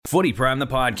Footy Prime, the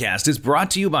podcast, is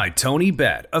brought to you by Tony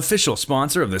Bet, official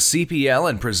sponsor of the CPL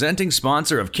and presenting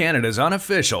sponsor of Canada's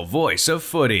unofficial voice of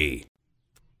footy.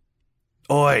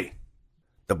 Oi!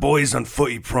 The boys on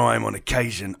Footy Prime on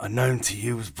occasion are known to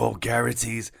use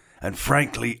vulgarities and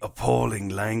frankly appalling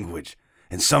language,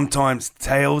 and sometimes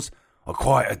tales are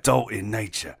quite adult in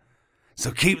nature.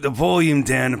 So keep the volume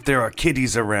down if there are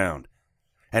kiddies around.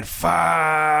 And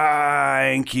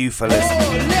thank you for listening.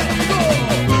 Oh, let's go!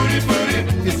 Booty, booty.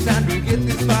 It's time to get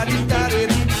this party started.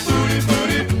 Booty,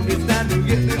 booty. It's time to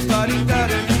get this party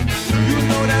started. You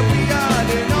know that we are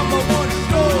the number one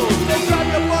show. So grab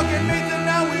your fucking mates and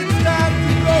now it's time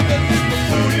to go. 'Cause it's the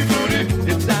booty, booty.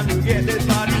 It's time to get this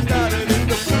party started. It's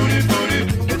the booty, booty.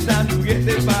 It's time to get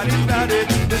this party started.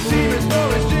 The team is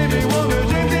Doris, Jimmy, Woman,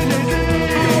 Jimmy,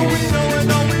 All we know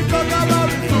and all we talk about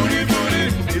is booty,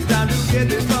 booty. It's time to get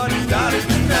this party started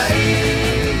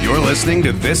tonight. You're listening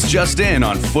to This Just In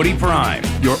on Footy Prime,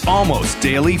 your almost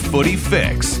daily footy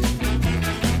fix.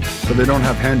 So they don't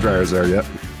have hand dryers there yet.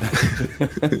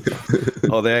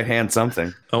 Oh, they hand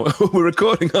something. Oh, we're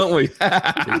recording, aren't we?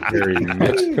 Very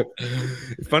much.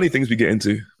 Funny things we get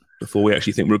into before we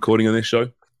actually think we're recording on this show.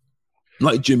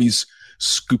 Like Jimmy's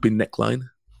scooping neckline.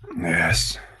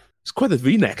 Yes. It's quite a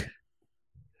V-neck.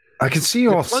 I can see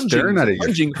you all Plunging, staring at it.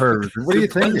 plunging. What do you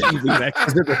think? Is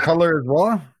it the color as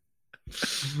well?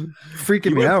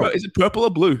 Freaking me out. Is it purple or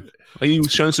blue? Are you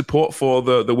showing support for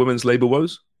the women's labor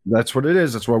woes? That's what it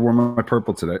is. That's why I wore my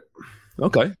purple today.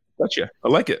 Okay, gotcha. I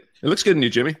like it. It looks good in you,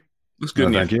 Jimmy. Looks good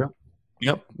in you. Thank you.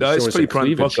 Yep. It's us pretty some prime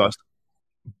cleavage. podcast.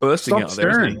 Bursting Stop out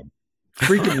there. staring. Isn't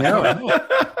Freaking me out.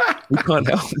 we can't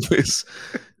help this.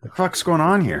 What the fuck's going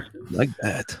on here? Like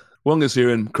that. Wong is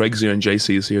here and Craig's here and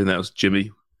JC is here and that was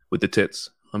Jimmy with the tits.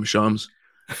 I'm Shams.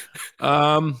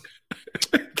 The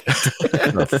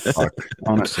fuck?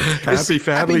 Honestly. Happy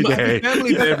Family Day. Happy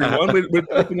Family Day, everyone. We're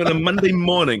talking on a Monday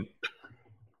morning.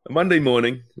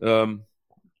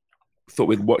 Thought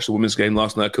we'd watch the women's game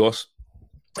last night, of course.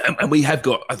 And we have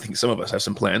got, I think some of us have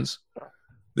some plans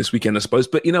this weekend, I suppose.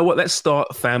 But you know what? Let's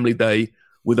start Family Day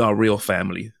with our real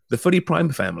family, the Footy Prime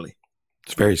family.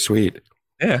 It's very sweet.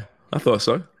 Yeah, I thought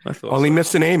so. Only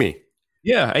missing Amy.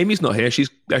 Yeah, Amy's not here. She's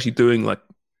actually doing like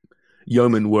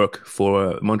yeoman work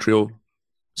for Montreal,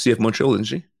 CF Montreal, isn't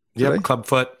she? Yeah, Today? Club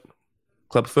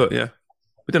Foot, yeah.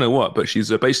 We don't know what, but she's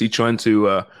basically trying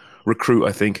to recruit,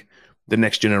 I think, the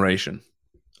next generation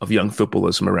of young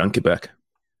footballers from around Quebec,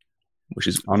 which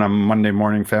is On a Monday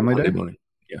morning family Monday day? morning.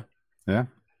 Yeah. Yeah.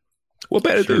 What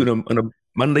better Sure. to do on a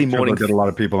Monday Sure, morning? we'll get a lot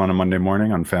of people on a Monday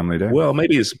morning on family day. Well,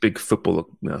 maybe it's a big football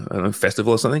I don't know,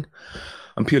 festival or something.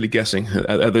 I'm purely guessing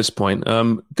at this point.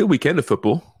 Good weekend of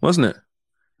football, wasn't it?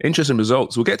 Interesting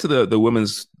results. We'll get to the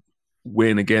women's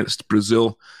win against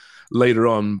Brazil later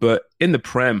on, but in the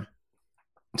Prem,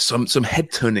 some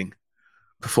head-turning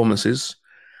performances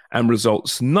and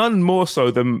results. None more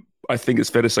so than, I think it's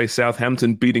fair to say,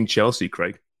 Southampton beating Chelsea,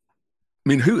 Craig. I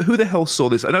mean, who the hell saw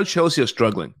this? I know Chelsea are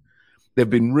struggling. They've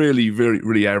been really, very,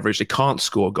 really average. They can't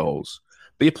score goals.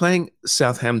 But you're playing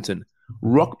Southampton,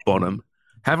 rock bottom,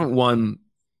 haven't won,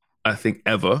 I think,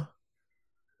 ever.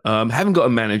 Haven't got a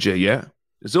manager yet.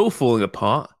 It's all falling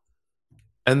apart.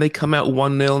 And they come out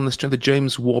 1-0 on the strength of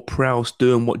James Ward-Prowse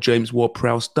doing what James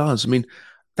Ward-Prowse does. I mean,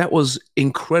 that was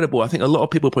incredible. I think a lot of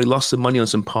people probably lost some money on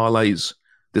some parlays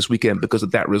this weekend because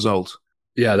of that result.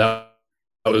 Yeah, that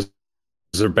was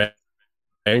their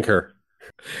banker.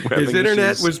 His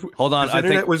internet was Hold on, His I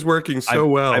internet think was working so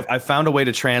well. I found a way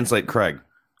to translate Craig.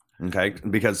 Okay,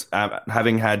 because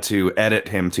having had to edit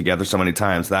him together so many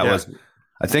times, that was,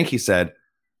 I think he said,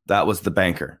 that was the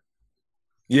banker.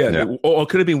 Yeah. Or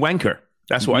could have been Wanker.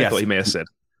 That's what I Yes. thought he may have said.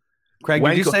 Craig,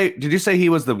 did you say he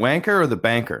was the wanker or the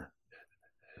banker?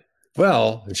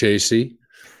 Well, JC,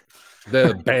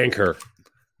 the banker.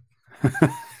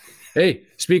 Hey,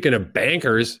 speaking of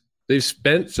bankers, they've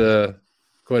spent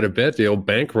quite a bit. The old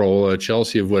bankroll,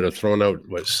 Chelsea have thrown out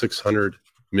 600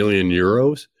 million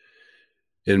euros,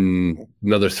 in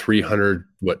another 300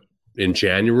 in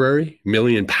January,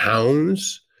 million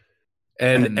pounds.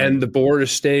 And the board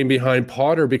is staying behind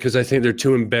Potter because I think they're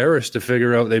too embarrassed to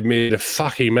figure out they've made a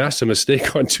fucking massive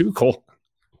mistake on Tuchel.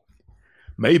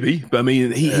 Maybe, but I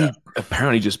mean, he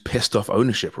apparently just pissed off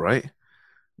ownership, right?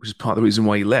 Which is part of the reason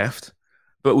why he left.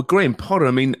 But with Graham Potter,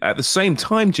 I mean, at the same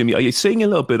time, Jimmy, are you seeing a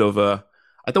little bit of I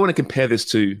don't want to compare this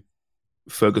to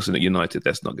Ferguson at United.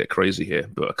 Let's not get crazy here,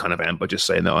 but I kind of am by just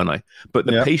saying that, aren't I? But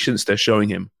the patience they're showing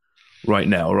him right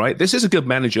now, right? This is a good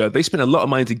manager. They spent a lot of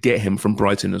money to get him from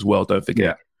Brighton as well, don't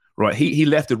forget. Right? He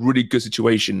left a really good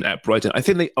situation at Brighton. I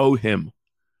think they owe him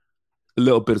a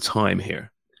little bit of time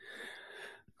here.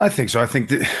 I think so. I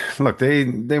think look,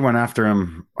 they went after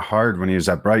him hard when he was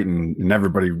at Brighton, and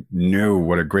everybody knew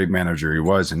what a great manager he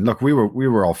was. And look, we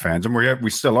were all fans, and we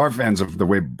still are fans of the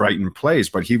way Brighton plays.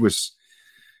 But he was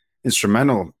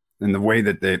instrumental in the way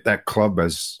that that club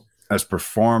has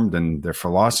performed and their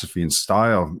philosophy and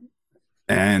style,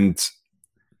 and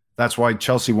that's why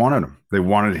Chelsea wanted him. They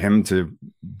wanted him to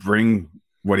bring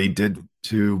what he did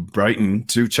to Brighton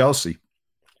to Chelsea,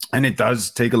 and it does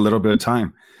take a little bit of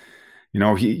time. You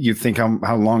know, you think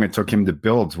how long it took him to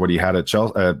build what he had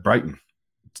at Brighton.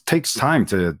 It takes time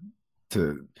to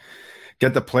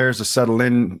get the players to settle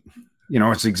in. You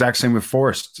know, it's the exact same with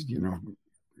Forrest. You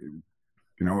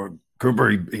know, Cooper.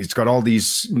 He's got all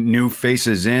these new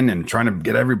faces in and trying to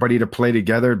get everybody to play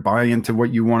together, buy into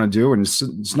what you want to do, and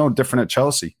it's no different at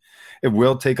Chelsea. It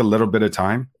will take a little bit of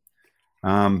time,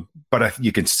 but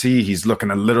you can see he's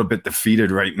looking a little bit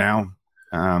defeated right now.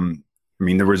 I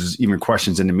mean, there was even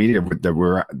questions in the media that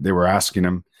they were asking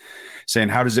him, saying,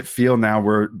 "How does it feel now?"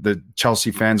 Where the Chelsea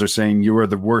fans are saying you are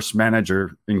the worst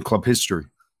manager in club history.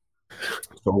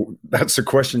 So that's the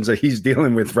questions that he's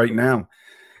dealing with right now.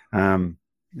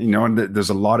 You know, and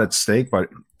there's a lot at stake, but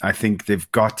I think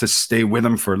they've got to stay with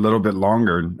him for a little bit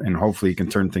longer, and hopefully he can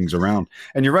turn things around.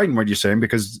 And you're right in what you're saying,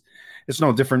 because it's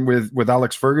no different with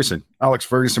Alex Ferguson. Alex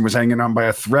Ferguson was hanging on by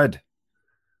a thread.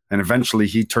 And eventually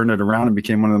he turned it around and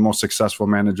became one of the most successful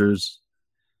managers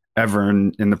ever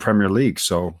in the Premier League.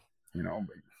 So, you know,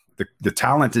 the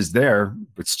talent is there.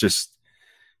 It's just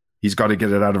he's got to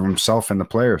get it out of himself and the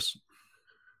players.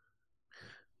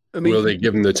 I mean, will they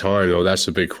give him the time, though? That's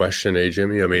a big question,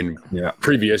 Jimmy? I mean, yeah.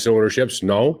 Previous ownerships,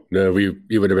 no,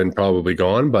 he would have been probably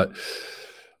gone. But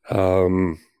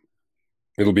it'll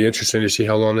be interesting to see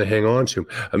how long they hang on to him.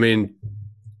 I mean,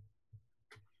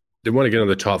 they want to get in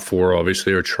the top four,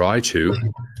 obviously, or try to.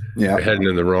 Yeah. They're heading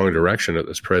in the wrong direction at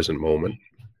this present moment.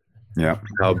 Yeah.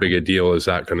 How big a deal is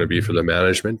that going to be for the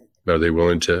management? Are they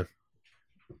willing to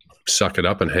suck it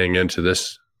up and hang into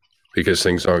this because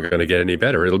things aren't going to get any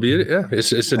better? It'll be,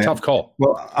 it's a tough call.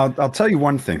 Well, I'll tell you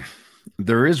one thing.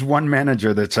 There is one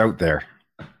manager that's out there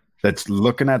that's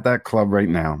looking at that club right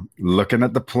now, looking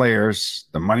at the players,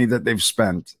 the money that they've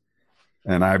spent,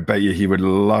 and I bet you he would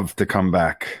love to come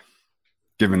back.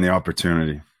 Given the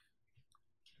opportunity.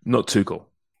 Not Tuchel.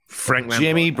 Frank Lampard.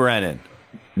 Jimmy Brennan.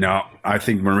 No, I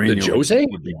think Mourinho. The Jose?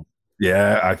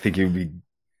 Yeah, I think he would be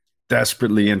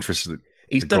desperately interested.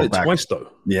 He's done it twice,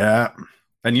 though. Yeah.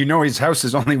 And you know his house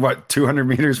is only, 200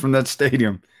 meters from that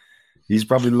stadium. He's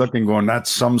probably looking, going,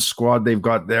 that's some squad they've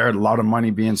got there, a lot of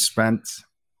money being spent.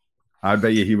 I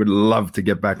bet you he would love to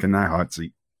get back in that hot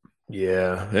seat.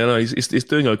 Yeah, he's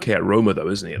doing okay at Roma, though,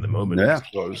 isn't he, at the moment? Yeah. I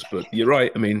suppose. But you're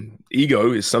right. I mean,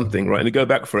 ego is something, right? And to go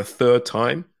back for a third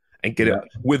time and get it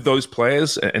with those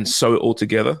players and sew it all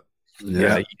together,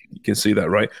 you can see that,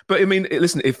 right? But, I mean,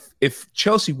 listen, if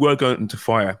Chelsea were going to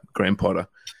fire Graham Potter,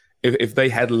 if they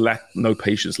had no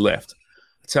patience left,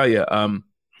 I tell you,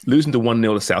 losing to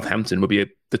 1-0 to Southampton would be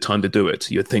the time to do it,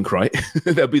 you'd think, right?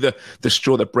 That'd be the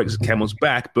straw that breaks the camel's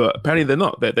back. But apparently they're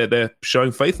not. They're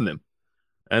showing faith in them.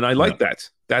 And I like that.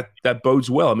 That bodes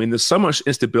well. I mean, there's so much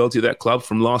instability at that club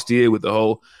from last year with the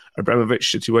whole Abramovich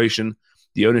situation,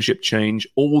 the ownership change,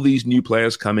 all these new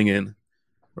players coming in,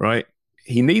 right?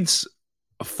 He needs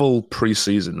a full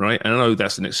preseason, right? And I know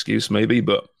that's an excuse maybe,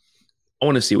 but I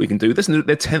want to see what we can do. They're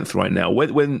 10th right now.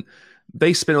 When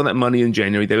they spent all that money in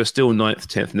January, they were still 9th,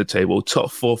 10th in the table. Top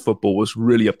 4 football was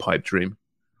really a pipe dream.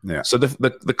 Yeah. So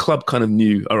the club kind of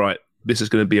knew, all right, this is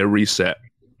going to be a reset.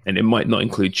 And it might not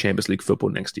include Champions League football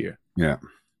next year. Yeah.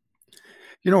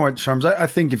 You know what, Shams? I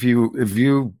think if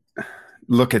you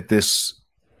look at this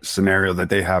scenario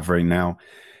that they have right now,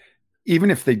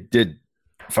 even if they did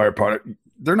fire Potter,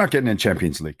 they're not getting in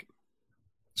Champions League.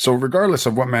 So regardless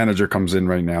of what manager comes in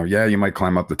right now, you might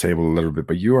climb up the table a little bit,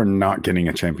 but you are not getting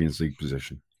a Champions League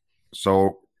position.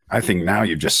 So I think now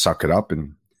you just suck it up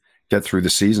and get through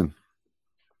the season.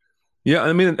 Yeah,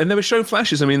 I mean, and they were showing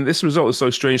flashes. I mean, this result is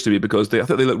so strange to me because I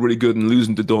thought they looked really good in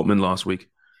losing to Dortmund last week,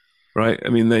 right? I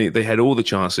mean, they had all the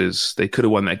chances. They could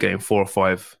have won that game 4 or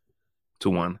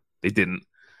 5-1. They didn't.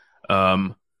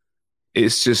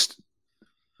 It's just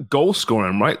goal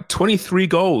scoring, right? 23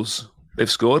 goals they've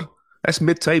scored. That's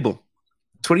mid-table.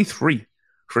 23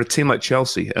 for a team like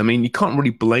Chelsea. I mean, you can't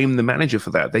really blame the manager for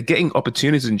that. They're getting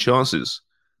opportunities and chances.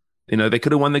 You know, they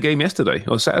could have won the game yesterday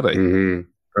or Saturday,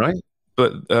 right?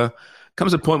 But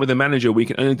comes a point with a manager where you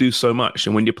can only do so much.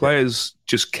 And when your players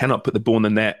just cannot put the ball in the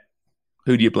net,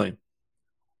 who do you blame?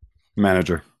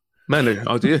 Manager.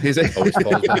 Oh, do you? Is it? Always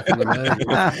falls back on the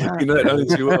manager. You know it only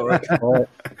too well, right?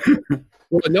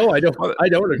 Well, no, I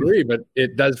don't agree, but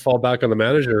it does fall back on the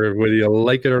manager, whether you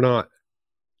like it or not.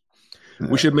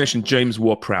 We should mention James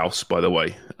Ward-Prowse, by the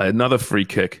way. Another free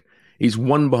kick. He's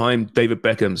one behind David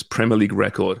Beckham's Premier League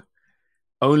record.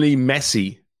 Only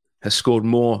Messi has scored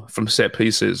more from set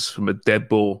pieces from a dead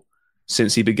ball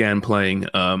since he began playing.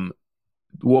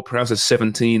 Ward-Prowse has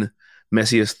 17,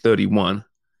 Messi has 31,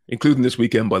 including this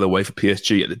weekend, by the way, for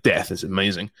PSG at the death. It's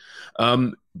amazing.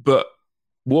 But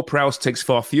Ward-Prowse takes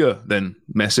far fewer than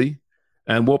Messi,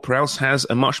 and Ward-Prowse has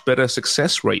a much better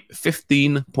success rate,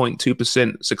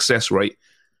 15.2% success rate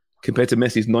compared to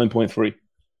Messi's 9.3%.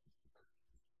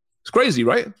 It's crazy,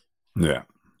 right? Yeah.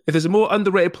 If there's a more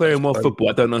underrated player in world football,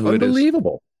 I don't know who it is.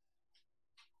 Unbelievable.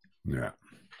 Yeah.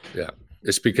 Yeah.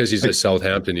 It's because he's at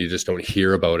Southampton, you just don't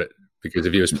hear about it. Because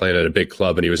if he was playing at a big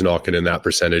club and he was knocking in that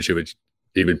percentage,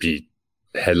 it would be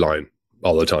headline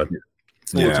all the time.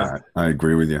 Yeah, I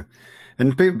agree with you.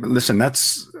 And listen,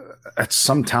 that's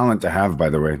some talent to have, by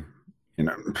the way. You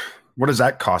know, what does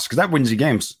that cost? Because that wins you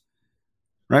games,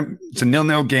 right? It's a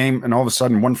 0-0 game, and all of a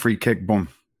sudden, one free kick, boom,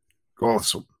 goal.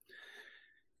 So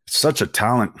it's such a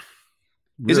talent.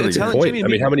 Is it a talent, Jimmy? I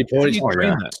mean, how many points?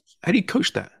 How do you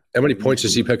coach that? How many points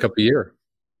does he pick up a year?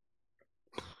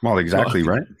 Well, exactly,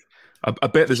 right? I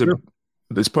bet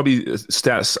there's probably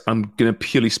stats. I'm going to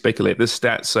purely speculate. There's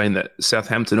stats saying that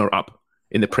Southampton are up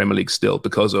in the Premier League still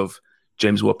because of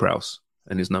James Ward-Prowse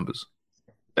and his numbers.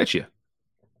 Bet you.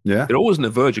 Yeah. They're always on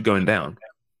the verge of going down.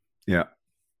 Yeah.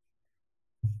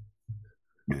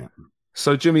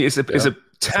 So, Jimmy, it's a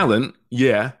talent,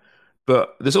 yeah,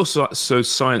 but there's also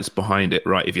science behind it,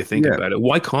 right? If you think about it,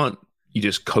 why can't you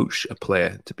just coach a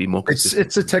player to be more consistent?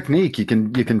 It's a technique. You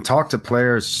can talk to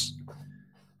players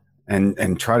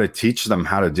and try to teach them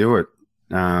how to do it.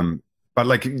 But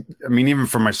like, I mean, even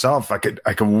for myself, I could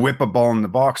whip a ball in the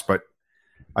box, but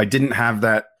I didn't have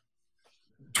that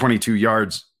 22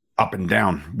 yards up and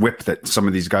down whip that some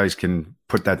of these guys can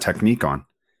put that technique on.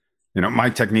 You know, my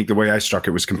technique, the way I struck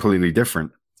it was completely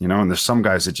different, you know, and there's some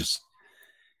guys that just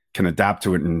can adapt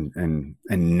to it and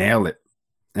nail it.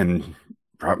 And,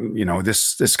 you know,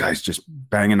 this guy's just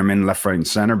banging them in left, right, and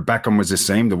center. Beckham was the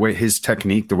same, the way his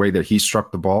technique, the way that he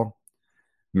struck the ball.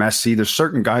 Messi, there's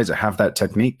certain guys that have that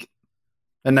technique.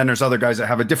 And then there's other guys that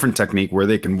have a different technique where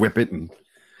they can whip it and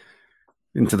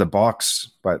into the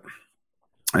box. But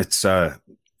it's a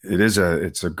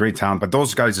great talent. But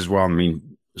those guys as well, I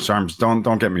mean, Sharms,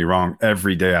 don't get me wrong.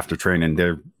 Every day after training,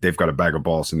 they've got a bag of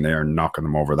balls and they're knocking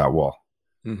them over that wall.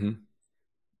 Mm-hmm.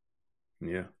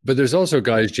 Yeah. But there's also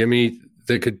guys, Jimmy,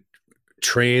 that could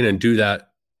train and do that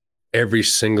every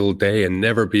single day and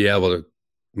never be able to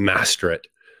master it.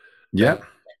 Yeah.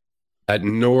 At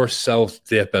north-south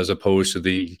dip as opposed to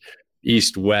the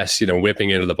east-west, you know,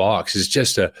 whipping into the box is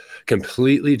just a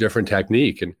completely different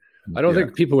technique. And I don't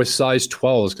think people with size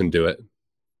 12s can do it.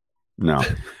 No.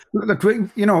 Look,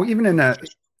 you know, even in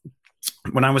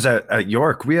when I was at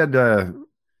York, we had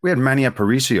Manny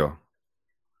Aparicio.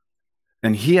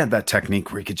 And he had that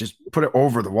technique where he could just put it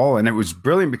over the wall. And it was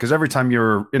brilliant because every time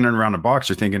you're in and around the box,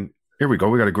 you're thinking, here we go.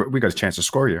 We got a chance to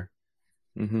score here.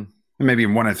 Mm-hmm. And maybe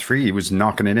in 1 and 3, he was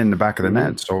knocking it in the back of the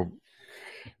net. So,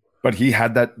 but he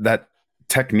had that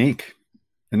technique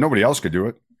and nobody else could do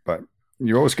it. But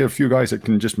you always get a few guys that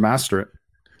can just master it.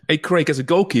 Hey, Craig, as a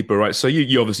goalkeeper, right? So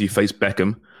you obviously faced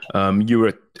Beckham. You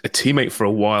were a teammate for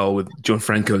a while with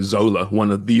Gianfranco Zola, one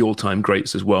of the all-time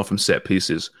greats as well from set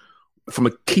pieces. From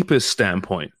a keeper's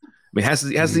standpoint, I mean, has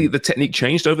the technique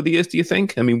changed over the years, do you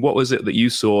think? I mean, what was it that you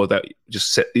saw that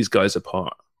just set these guys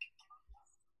apart?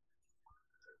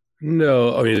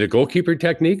 No, I mean, the goalkeeper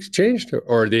techniques changed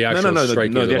or the actual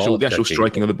striking of the ball? The actual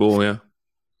striking of the ball, yeah.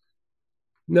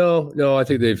 No, I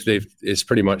think they've it's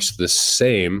pretty much the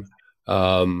same.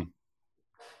 I mean,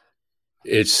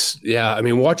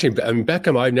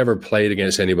 Beckham, I've never played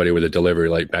against anybody with a delivery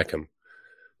like Beckham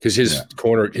because his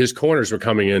corners were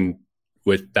coming in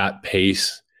with that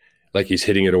pace, like he's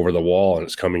hitting it over the wall and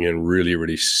it's coming in really,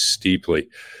 really steeply,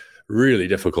 really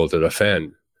difficult to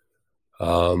defend.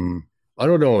 I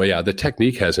don't know. Yeah, the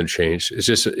technique hasn't changed. It's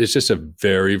just a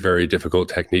very, very difficult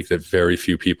technique that very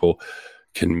few people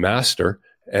can master.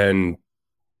 And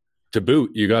to boot,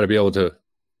 you got to be able to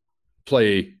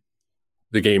play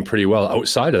the game pretty well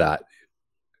outside of that.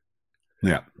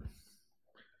 Yeah.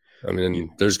 I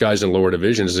mean, there's guys in lower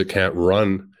divisions that can't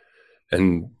run,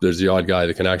 and there's the odd guy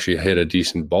that can actually hit a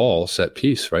decent ball set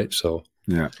piece, right? So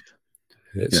yeah.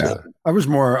 I was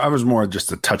more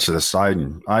just a touch to the side,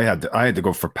 and I had to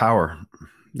go for power.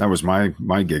 That was my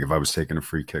gig if I was taking a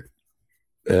free kick.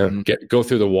 Yeah, go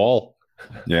through the wall.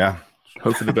 Yeah,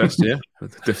 hope for the best. Yeah,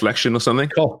 deflection or something.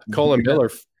 Colin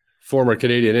Miller, former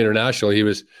Canadian international, he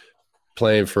was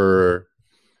playing for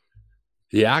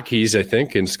the Ackies, I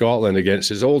think, in Scotland against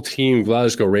his old team,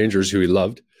 Glasgow Rangers, who he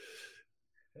loved.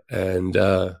 And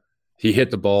he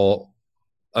hit the ball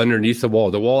underneath the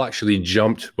wall. The wall actually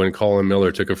jumped when Colin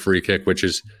Miller took a free kick, which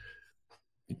is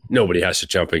nobody has to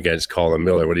jump against Colin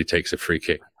Miller when he takes a free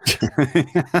kick.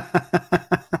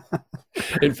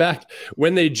 In fact,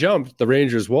 when they jumped the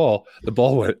Rangers wall, the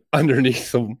ball went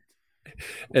underneath them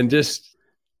and just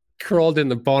crawled in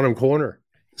the bottom corner.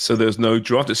 So there's no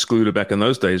draft excluder back in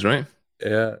those days, right?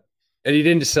 Yeah. And he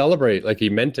didn't celebrate like he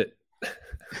meant it.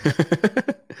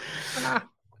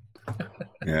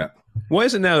 Yeah. Why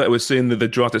is it now that we're seeing the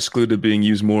draft excluder being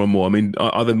used more and more? I mean,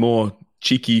 are there more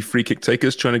cheeky free kick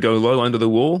takers trying to go low under the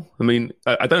wall? I mean,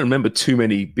 I don't remember too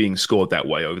many being scored that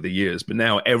way over the years, but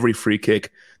now every free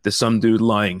kick, there's some dude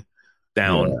lying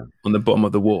down on the bottom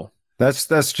of the wall. That's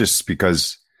just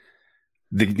because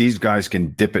these guys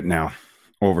can dip it now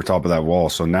over top of that wall.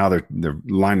 So now they're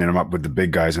lining them up with the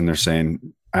big guys, and they're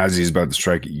saying, as he's about to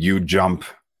strike, you jump,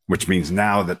 which means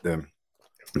now that the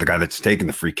guy that's taking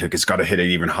the free kick has got to hit it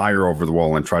even higher over the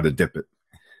wall and try to dip it.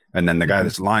 And then the guy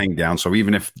that's lying down, so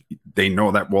even if they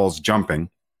know that wall's jumping,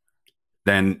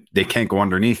 then they can't go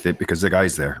underneath it because the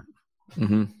guy's there.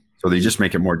 Mm-hmm. So they just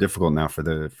make it more difficult now for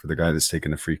the guy that's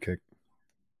taking the free kick.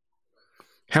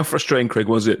 How frustrating, Craig,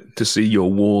 was it to see your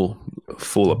wall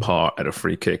fall apart at a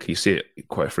free kick? You see it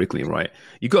quite frequently, right?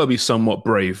 You got to be somewhat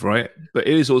brave, right? But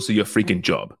it is also your freaking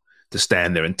job to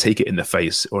stand there and take it in the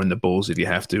face or in the balls if you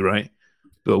have to, right?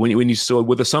 But when you saw,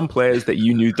 were there some players that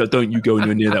you knew that don't you go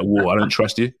anywhere near that wall? I don't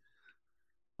trust you.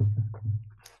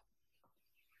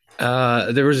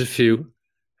 There was a few.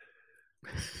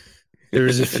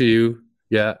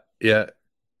 Yeah,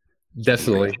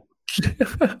 definitely.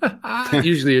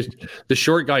 Usually it's the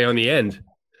short guy on the end.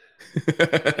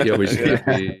 He always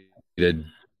a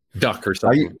duck or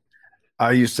something.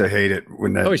 I used to hate it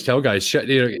when that. I always tell guys,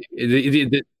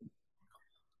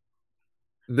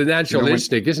 the natural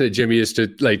instinct, isn't it, Jimmy, is to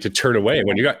turn away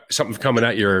when you got something coming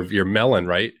at your melon,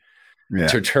 right? Yeah.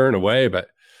 To turn away. But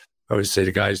I always say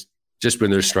to guys, just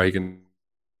when they're striking,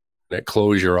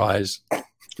 close your eyes.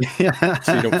 Yeah.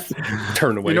 So you don't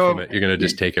turn away from it. You're going to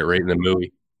just take it right in the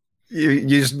movie. You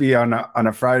used to be on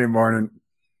a Friday morning,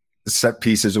 the set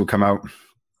pieces would come out.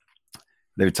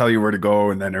 They would tell you where to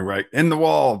go, and then they're right in the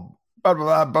wall. Blah,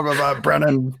 blah, blah, blah, blah,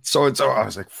 Brennan, so and so. I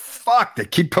was like, fuck, they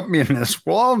keep putting me in this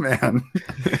wall, man.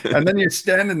 And then you're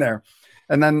standing there.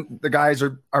 And then the guys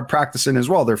are practicing as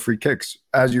well. They're free kicks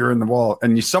as you're in the wall.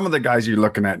 And some of the guys you're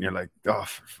looking at and you're like, oh,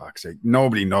 for fuck's sake,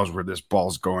 nobody knows where this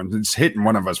ball's going. It's hitting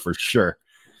one of us for sure.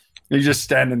 You're just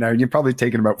standing there. You're probably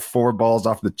taking about 4 balls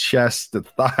off the chest, the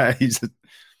thighs.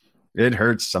 It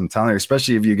hurts, I'm telling you,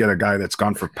 especially if you get a guy that's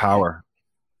gone for power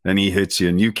and he hits you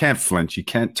and you can't flinch. You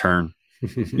can't turn.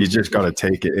 You just got to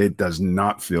take it. It does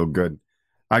not feel good.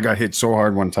 I got hit so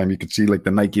hard one time, you could see like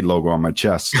the Nike logo on my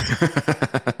chest.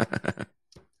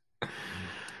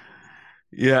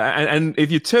 Yeah, and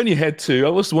if you turn your head I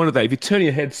was wondering that if you turn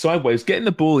your head sideways, getting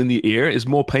the ball in the ear is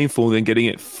more painful than getting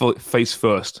it face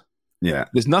first. Yeah.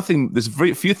 There's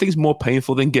very few things more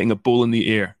painful than getting a ball in the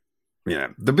ear. Yeah.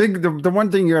 The one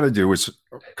thing you got to do is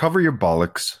cover your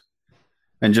bollocks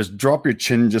and just drop your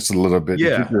chin just a little bit.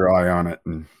 Yeah. And keep your eye on it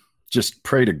and just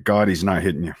pray to God he's not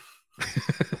hitting you.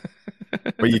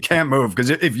 But you can't move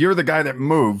because if you're the guy that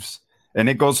moves and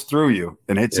it goes through you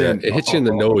and hits in. It hits you in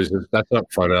the nose. That's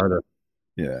not fun either.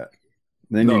 Yeah.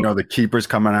 Then you know the keeper's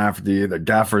coming after you, the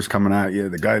gaffer's coming at you,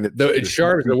 the guy that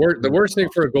the worst thing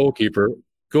for a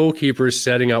goalkeeper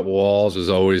setting up walls is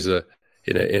always in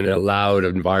a loud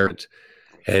environment.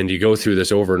 And you go through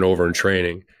this over and over in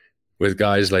training with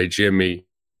guys like Jimmy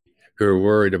who are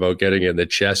worried about getting in the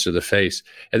chest or the face.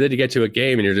 And then you get to a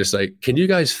game and you're just like, can you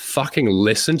guys fucking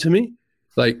listen to me?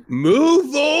 Like,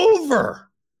 move over.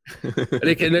 And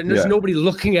there's nobody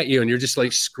looking at you, and you're just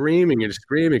like screaming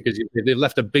because they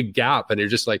left a big gap, and you're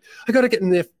just like, I got to get in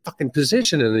their fucking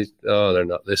position. And they're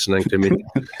not listening to me.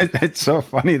 It's so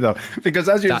funny though, because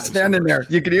as you're standing there,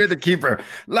 you can hear the keeper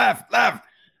left,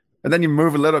 and then you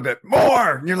move a little bit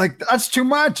more, and you're like, that's too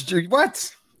much.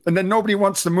 What? And then nobody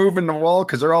wants to move in the wall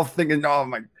because they're all thinking, oh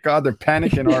my God, they're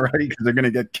panicking already because they're going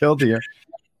to get killed here.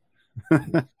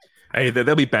 Hey,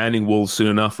 they'll be banning walls soon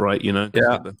enough, right? You know,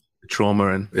 the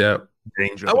trauma and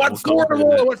danger. I want 4 in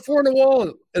the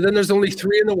wall. And then there's only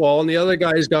 3 in the wall, and the other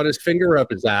guy's got his finger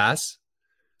up his ass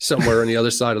somewhere on the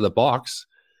other side of the box.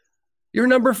 You're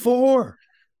number 4.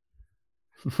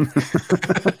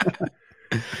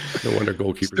 No wonder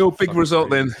goalkeepers. Still big result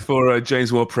then for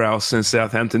James Ward-Prowse and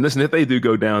Southampton. Listen, if they do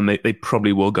go down, they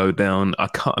probably will go down. I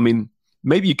can't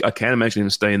imagine him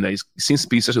staying there. He seems to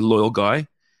be such a loyal guy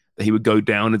that he would go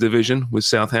down a division with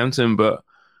Southampton, but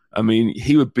I mean,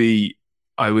 he would be,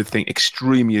 I would think,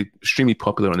 extremely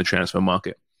popular on the transfer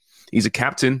market. He's a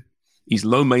captain. He's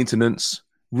low maintenance,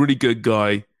 really good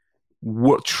guy,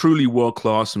 truly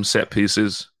world-class from set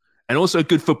pieces, and also a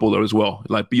good footballer as well.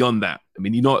 Like beyond that, I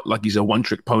mean, you're not like he's a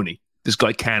one-trick pony. This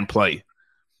guy can play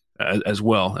as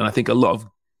well. And I think a lot of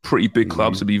pretty big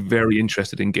clubs would be very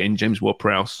interested in getting James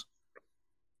Ward-Prowse.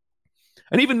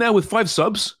 And even now with five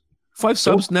subs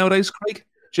nowadays, Craig,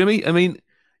 Jimmy, I mean,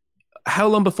 how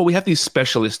long before we have these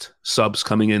specialist subs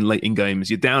coming in late in games?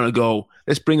 You're down a goal.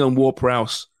 Let's bring on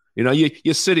Ward-Prowse. You know,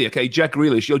 you're City, okay? Jack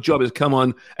Grealish, your job is come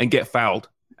on and get fouled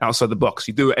outside the box.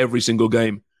 You do it every single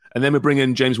game. And then we bring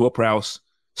in James Ward-Prowse,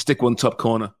 stick one top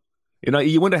corner. You know,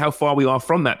 you wonder how far we are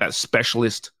from that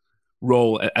specialist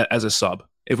role as a sub,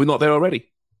 if we're not there already.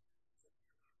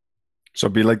 So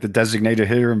it'd be like the designated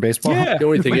hitter in baseball? Yeah. The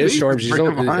only thing is, Storms,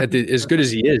 as good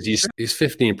as he is, he's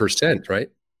 15%, right?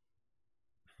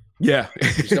 Yeah.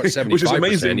 He's not 75%, which is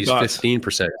amazing. He's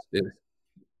 15%.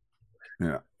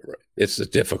 Yeah. Right. It's a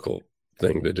difficult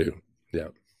thing to do. Yeah.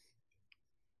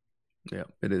 Yeah,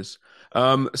 it is.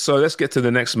 So let's get to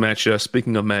the next match.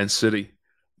 Speaking of Man City,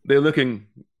 they're looking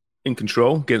in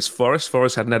control against Forest.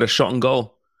 Forest hadn't had a shot on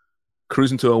goal,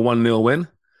 cruising to a 1-0 win.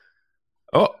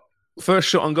 Oh, first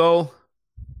shot on goal,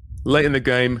 late in the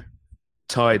game,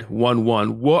 tied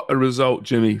 1-1. What a result,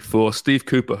 Jimmy, for Steve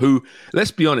Cooper, who,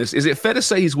 let's be honest, is it fair to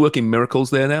say he's working miracles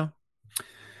there now?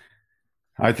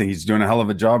 I think he's doing a hell of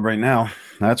a job right now.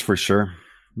 That's for sure.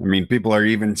 I mean, people are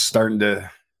even starting to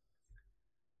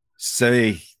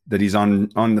say that he's on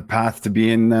the path to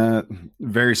being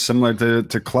very similar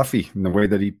to Cloughie in the way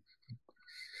that he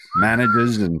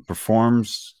manages and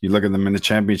performs. You look at them in the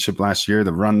championship last year,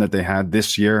 the run that they had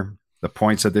this year, the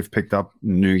points that they've picked up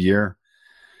New Year.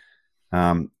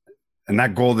 And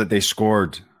that goal that they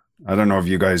scored, I don't know if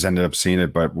you guys ended up seeing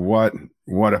it, but what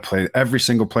a play. Every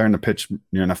single player in the pitch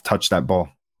near enough touched that ball.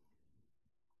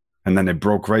 And then it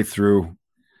broke right through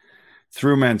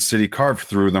Man City, carved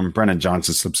through them. Brennan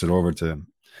Johnson slips it over to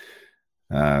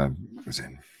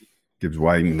Gibbs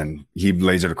White, and then he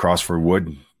lays it across for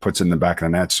Wood, puts it in the back of the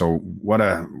net. So what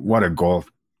a goal.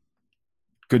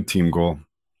 Good team goal.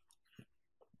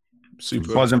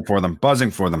 Super. Buzzing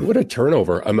for them. What a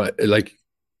turnover. I'm like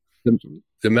the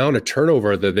amount of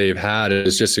turnover that they've had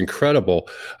is just incredible.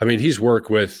 I mean, he's worked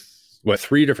with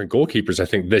 3 different goalkeepers, I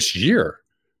think, this year.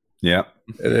 Yeah.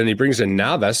 And then he brings in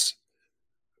Navas,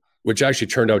 which actually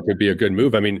turned out to be a good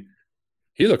move. I mean,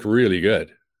 he looked really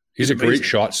good. He's a great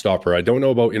shot stopper. I don't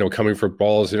know about, coming for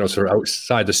balls, sort of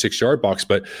outside the 6-yard box,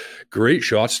 but great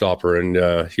shot stopper.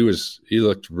 And he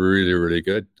looked really, really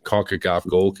good. CONCACAF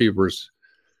goalkeepers,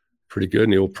 pretty good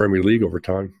in the old Premier League over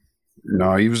time.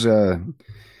 No, he's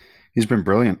been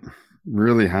brilliant.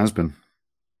 Really has been.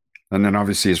 And then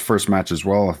obviously his first match as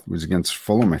well was against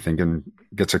Fulham, I think, and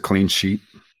gets a clean sheet.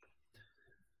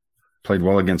 Played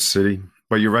well against City.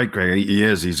 But you're right, Greg. He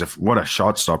is. What a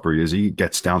shot stopper he is. He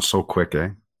gets down so quick, eh?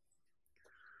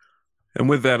 And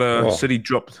with that, City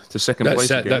dropped to second place.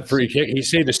 That free kick, he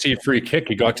saved a Steve free kick.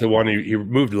 He got to one. He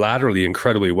moved laterally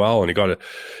incredibly well, and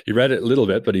he read it a little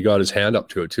bit, but he got his hand up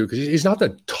to it too, because he's not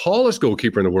the tallest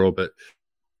goalkeeper in the world, but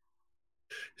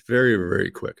very, very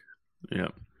quick. Yeah.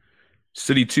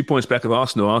 City 2 points back of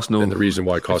Arsenal. And the reason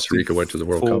why Costa Rica went to the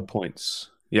World Cup. 4 points.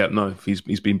 Yeah, no, he's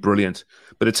been brilliant.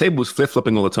 But the table was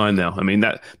flip-flopping all the time now. I mean,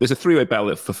 there's a 3-way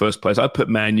battle for first place. I put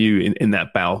Man U in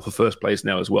that battle for first place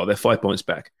now as well. They're 5 points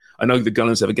back. I know the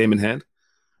Gunners have a game in hand.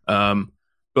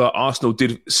 But Arsenal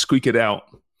did squeak it out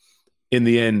in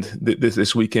the end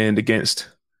this weekend against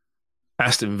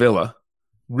Aston Villa.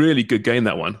 Really good game,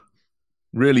 that one.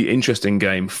 Really interesting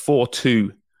game.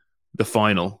 4-2, the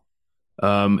final.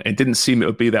 It didn't seem it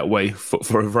would be that way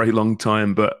for a very long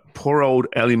time, but poor old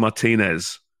Eli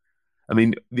Martinez. I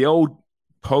mean, the old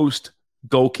post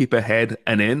goalkeeper head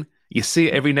and in, you see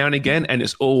it every now and again, and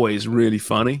it's always really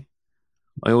funny.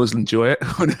 I always enjoy it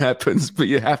when it happens, but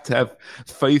you have to have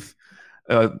faith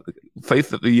that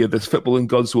the footballing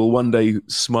gods will one day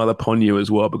smile upon you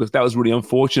as well, because that was really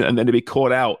unfortunate. And then to be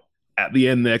caught out at the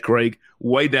end there, Craig,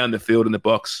 way down the field in the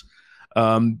box.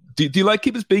 Do you like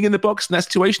keepers being in the box in that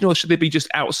situation, or should they be just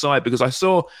outside? Because I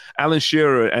saw Alan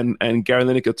Shearer and Gary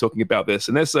Lineker talking about this,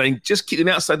 and they're saying just keep them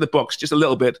outside the box just a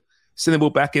little bit, send the ball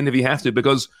back in if you have to,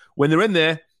 because when they're in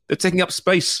there, they're taking up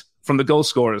space from the goal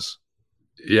scorers.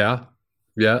 Yeah.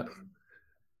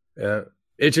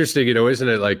 Interesting, isn't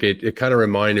it? Like it kind of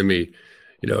reminded me,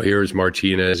 here's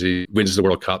Martinez. He wins the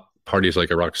World Cup, parties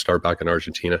like a rock star back in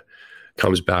Argentina,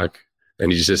 comes back,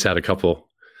 and he's just had a couple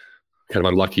kind of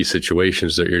unlucky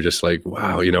situations that you're just like,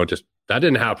 wow, just that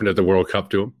didn't happen at the World Cup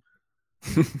to him.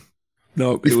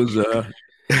 No, it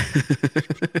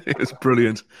It was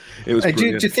brilliant. It was Hey,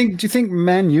 do brilliant. you think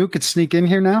Man U could sneak in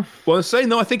here now? Well, I say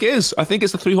no. I think it is. I think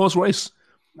it's a 3-horse race.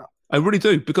 I really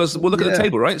do, because we'll look at the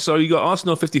table, right? So you got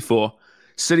Arsenal 54,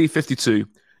 City 52,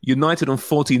 United on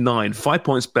 49, 5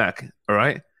 points back. All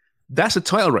right, that's a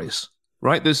title race,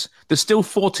 right? There's still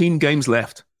 14 games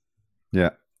left. Yeah,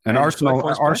 and Arsenal,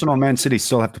 and Man City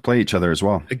still have to play each other as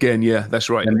well. Again, yeah, that's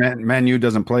right. And Man U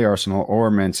doesn't play Arsenal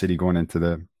or Man City going into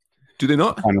the Do they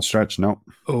not? final stretch. No.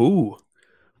 Oh,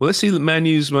 well, let's see Man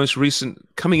U's most recent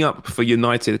coming up for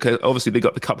United. Because obviously, they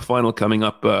got the cup final coming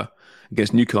up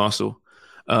against Newcastle.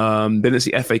 Then it's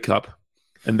the FA Cup,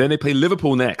 and then they play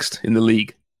Liverpool next in the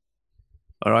league.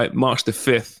 All right, March the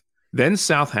 5th. Then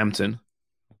Southampton,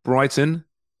 Brighton,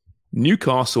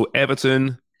 Newcastle,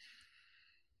 Everton,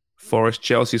 Forest,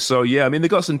 Chelsea. So, yeah, I mean, they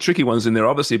got some tricky ones in there,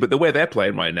 obviously, but the way they're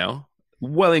playing right now,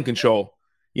 well in control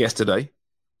yesterday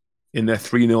in their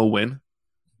 3-0 win.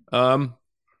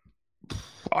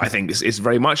 I think it's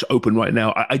very much open right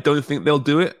now. I don't think they'll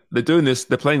do it. They're doing this.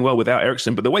 They're playing well without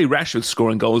Eriksen, but the way Rashford's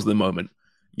scoring goals at the moment,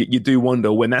 you do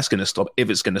wonder when that's going to stop, if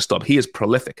it's going to stop. He is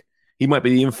prolific. He might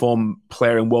be the informed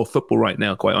player in world football right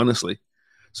now, quite honestly.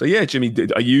 So, yeah, Jimmy,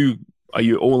 are you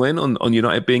all in on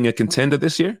United being a contender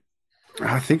this year?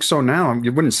 I think so now.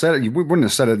 You wouldn't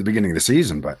have said it at the beginning of the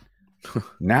season, but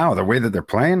now the way that they're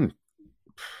playing,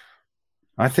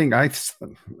 I think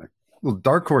little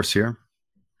dark horse here.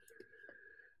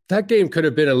 That game could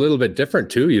have been a little bit different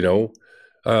too, you know.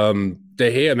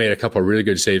 De Gea made a couple of really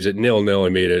good saves at 0-0. He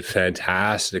made a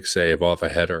fantastic save off a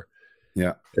header.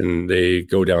 Yeah. And they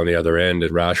go down the other end,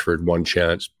 and Rashford, one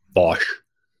chance, bosh.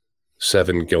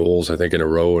 7 goals, I think, in a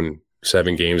row, and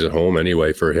 7 games at home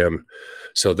anyway for him.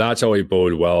 So that's how he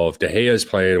bode well. If De Gea's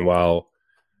playing well,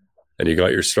 and you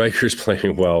got your strikers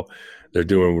playing well, they're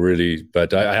doing really.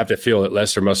 But I have to feel that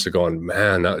Leicester must have gone,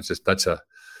 man,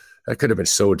 that could have been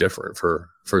so different for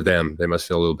them. They must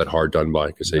feel a little bit hard done by,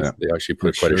 because they actually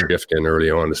put quite a shift in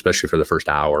early on, especially for the first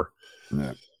hour.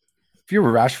 Yeah. If you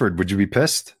were Rashford, would you be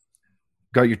pissed?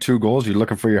 Got your 2 goals, you're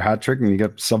looking for your hat trick, and you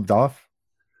get subbed off?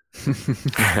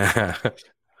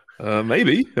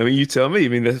 Maybe. I mean, you tell me. I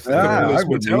mean, that's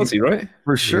mentality, right?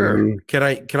 For sure. Can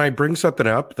I bring something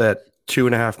up that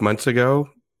 2.5 months ago,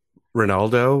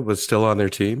 Ronaldo was still on their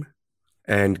team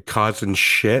and causing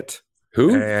shit?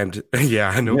 Who? And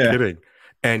kidding.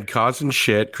 And causing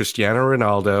shit. Cristiano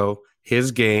Ronaldo,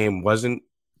 his game wasn't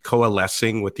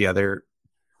coalescing with the other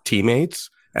teammates.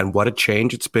 And what a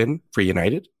change it's been for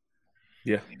United.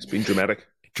 Yeah, it's been dramatic.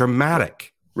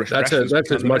 Dramatic. That's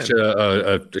as much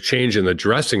a change in the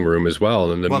dressing room as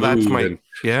well. And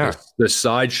the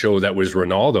sideshow that was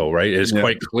Ronaldo, right, is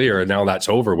quite clear. And now that's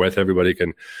over with. Everybody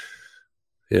can,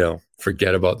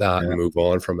 forget about that and move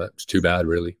on from it. It's too bad,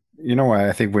 really. You know why?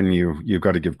 I think when you've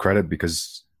got to give credit,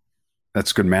 because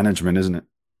that's good management, isn't it?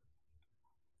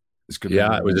 It's good.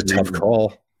 Yeah, it was a tough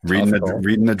call.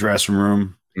 Reading the dressing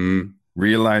room,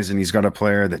 realizing he's got a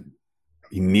player that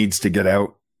he needs to get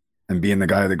out, and being the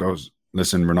guy that goes,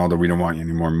 listen, Ronaldo, we don't want you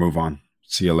anymore. Move on.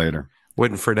 See you later.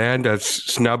 When Fernandez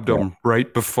snubbed him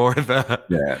right before in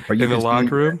the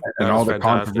locker room, and all the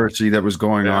controversy that was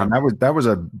going on, that was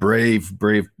a brave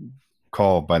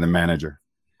call by the manager,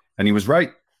 and he was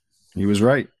right. He was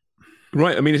right.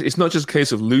 Right. I mean, it's not just a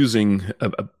case of losing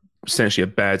essentially a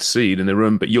bad seed in the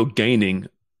room, but you're gaining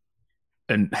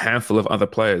a handful of other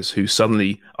players who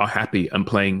suddenly are happy and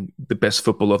playing the best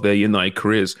football of their United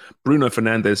careers. Bruno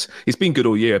Fernandes, he's been good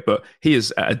all year, but he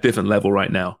is at a different level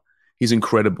right now. He's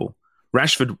incredible.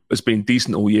 Rashford has been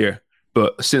decent all year,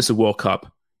 but since the World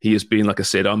Cup, he has been, like I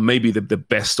said, maybe the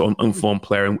best on-form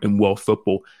player in world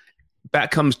football.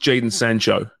 Back comes Jadon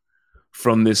Sancho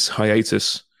from this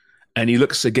hiatus, and he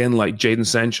looks again like Jadon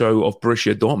Sancho of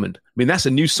Borussia Dortmund. I mean, that's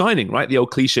a new signing, right? The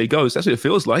old cliche goes. That's what it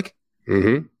feels like.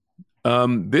 Mm-hmm.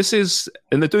 And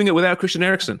they're doing it without Christian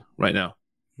Eriksen right now.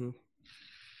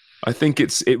 I think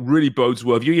it really bodes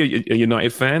well. If you're a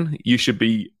United fan, you should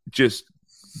be just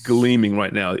gleaming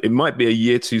right now. It might be a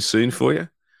year too soon for you,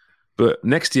 but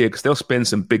next year, because they'll spend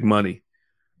some big money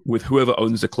with whoever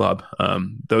owns the club.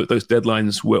 Those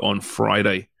deadlines were on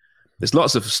Friday. There's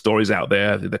lots of stories out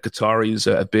there. The Qataris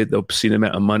are a bid, they'll see the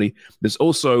amount of money. There's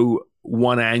also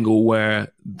one angle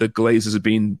where the Glazers have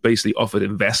been basically offered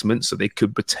investment so they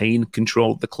could retain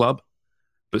control of the club,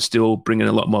 but still bring in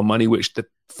a lot more money, which the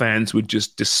fans would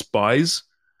just despise.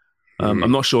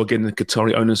 I'm not sure, again, the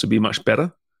Qatari owners would be much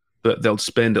better, but they'll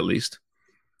spend at least.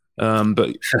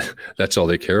 But that's all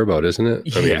they care about, isn't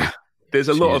it? I mean, there's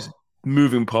a lot of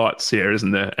moving parts here,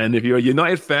 isn't there? And if you're a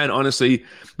United fan, honestly,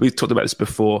 we've talked about this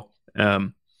before,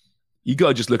 you got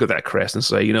to just look at that crest and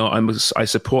say, I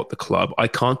support the club. I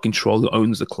can't control who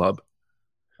owns the club.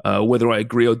 Whether I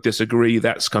agree or disagree,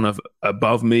 that's kind of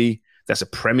above me. That's a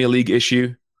Premier League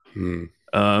issue.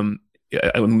 I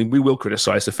mean, we will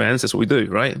criticize the fans. That's what we do,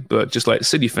 right? But just like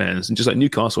City fans and just like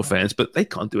Newcastle fans, but they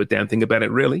can't do a damn thing about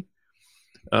it, really.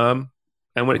 And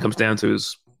when it comes down to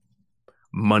is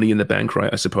money in the bank,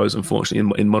 right? I suppose,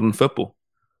 unfortunately, in modern football.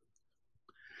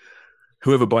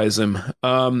 Whoever buys them.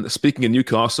 Speaking of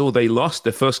Newcastle, they lost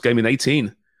their first game in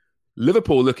 18.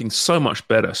 Liverpool looking so much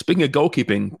better. Speaking of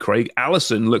goalkeeping, Craig,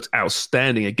 Alisson looked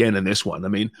outstanding again in this one. I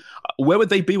mean, where would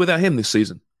they be without him this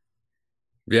season?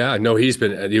 Yeah, no, he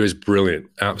was brilliant,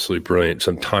 absolutely brilliant.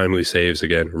 Some timely saves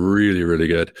again, really, really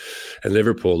good. And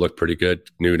Liverpool looked pretty good.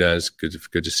 Nunez, good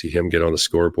to see him get on the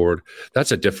scoreboard.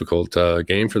 That's a difficult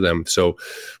game for them. So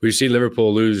we've seen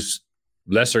Liverpool lose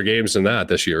lesser games than that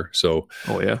this year. So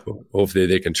hopefully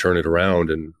they can turn it around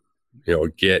and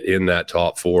get in that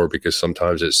top four, because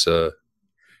sometimes it's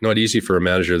not easy for a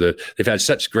manager that they've had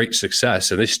such great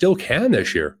success, and they still can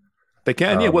this year. They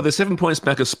can, yeah. Well, they're 7 points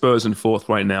back of Spurs in fourth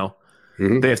right now.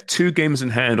 They have 2 games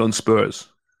in hand on Spurs.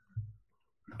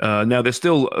 Now, there's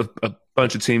still a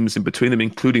bunch of teams in between them,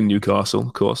 including Newcastle,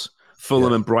 of course,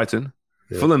 Fulham and Brighton.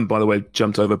 Yeah. Fulham, by the way,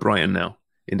 jumped over Brighton now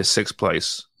into 6th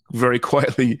place, very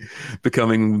quietly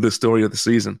becoming the story of the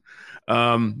season.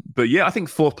 But yeah, I think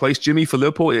 4th place, Jimmy, for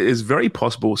Liverpool is very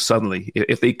possible suddenly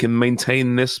if they can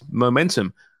maintain this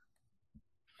momentum.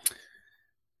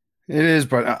 It is,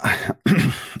 but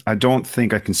I don't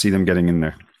think I can see them getting in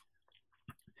there.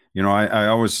 We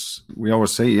always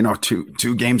say,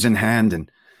 2 games in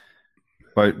hand,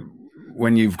 but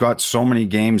when you've got so many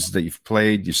games that you've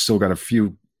played, you've still got a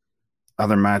few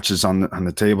other matches on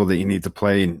the table that you need to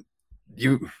play, and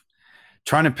you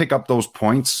trying to pick up those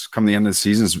points come the end of the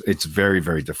season, it's very,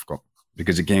 very difficult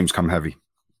because the games come heavy.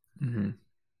 Mm-hmm.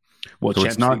 Well, so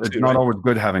it's not always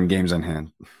good having games in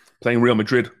hand. Playing Real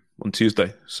Madrid on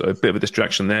Tuesday, so a bit of a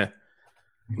distraction there.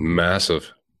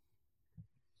 Massive.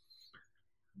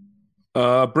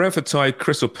 Brentford tied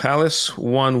Crystal Palace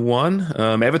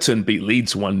 1-1. Everton beat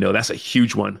Leeds 1-0. That's a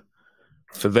huge one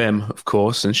for them, of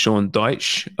course, and Sean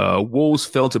Dyche. Wolves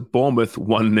fell to Bournemouth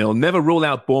 1-0. Never rule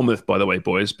out Bournemouth, by the way,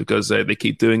 boys, because they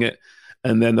keep doing it.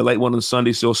 And then the late one on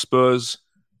Sunday saw Spurs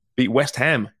beat West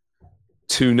Ham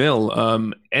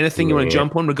 2-0. Anything you want to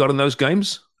jump on regarding those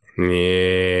games?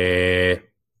 Yeah.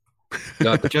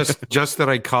 just that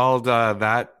I called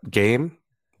that game.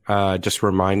 Just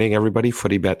reminding everybody,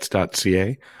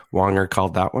 footybets.ca. Wonger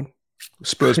called that one.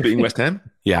 Spurs beating West Ham?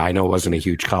 Yeah, I know it wasn't a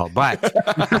huge call, but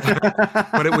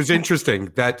but it was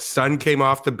interesting that Son came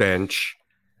off the bench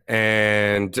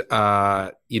and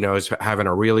is having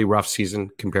a really rough season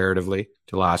comparatively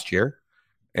to last year,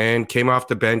 and came off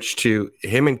the bench to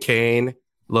him and Kane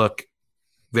look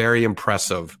very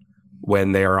impressive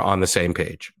when they are on the same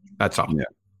page. That's all. Yeah.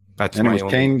 That's and it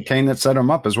was Kane that set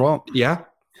him up as well. Yeah.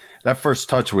 That first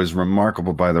touch was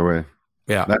remarkable, by the way.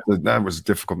 Yeah. That was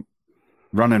difficult.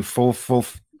 Running full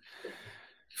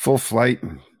flight,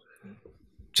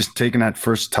 just taking that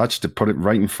first touch to put it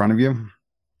right in front of you,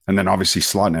 and then obviously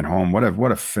slotting it home. What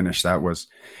a finish that was!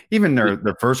 Even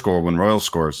their first goal when Royal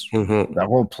scores, that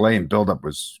whole play and build up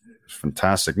was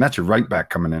fantastic. And that's your right back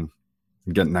coming in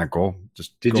and getting that goal.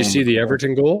 Did you see the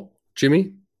Everton goal,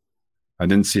 Jimmy? I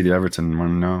didn't see the Everton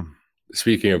one. No.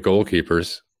 Speaking of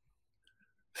goalkeepers,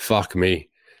 fuck me.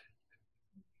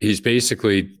 He's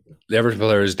basically the Everton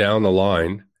player is down the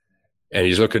line, and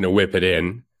he's looking to whip it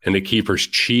in, and the keeper's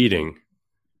cheating.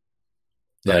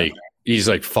 Like he's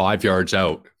like 5 yards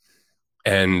out,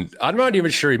 and I'm not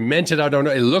even sure he meant it. I don't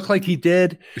know. It looked like he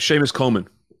did. Seamus Coleman.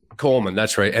 Coleman,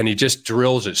 that's right, and he just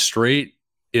drills it straight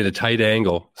in a tight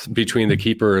angle between the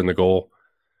keeper and the goal.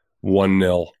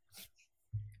 1-0.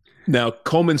 Now,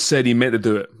 Coleman said he meant to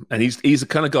do it, and he's the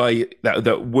kind of guy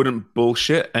that wouldn't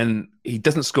bullshit, and he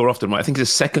doesn't score often, right? I think it's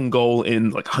his second goal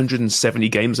in like 170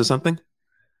 games or something.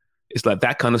 It's like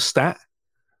that kind of stat.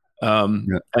 And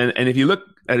if you look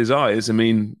at his eyes, I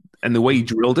mean, and the way he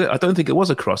drilled it, I don't think it was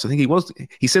a cross. I think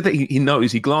he said that he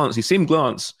knows, he seen him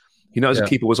glance, he knows the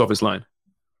keeper was off his line.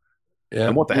 Yeah.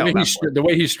 And what the hell? The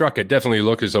way he struck it definitely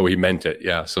looked as though he meant it.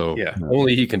 Yeah. So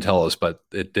only he can tell us, but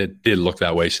it did look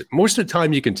that way. So most of the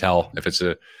time you can tell if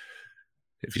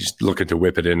he's looking to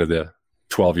whip it into the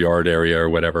 12-yard area or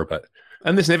whatever. But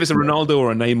and listen, if it's a Ronaldo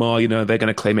or a Neymar, they're going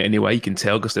to claim it anyway. You can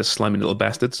tell because they're slimy little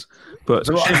bastards. But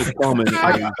Seamus Coleman,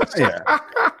 I got a question.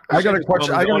 I got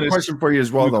a question for you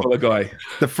as well, though. Guy.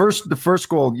 The first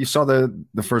goal, you saw the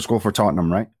first goal for Tottenham,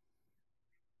 right?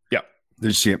 Yeah. Did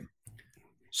you see it?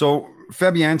 So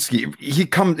Fabianski, he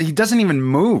doesn't even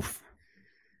move.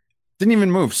 Didn't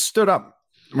even move. Stood up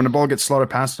when the ball gets slotted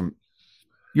past him.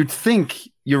 You'd think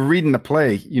you're reading the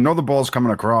play. You know the ball's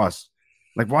coming across.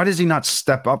 Like, why does he not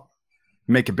step up,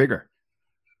 make it bigger?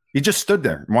 He just stood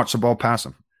there and watched the ball pass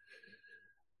him.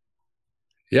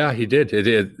 Yeah, he did.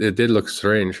 It did look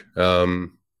strange.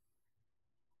 Good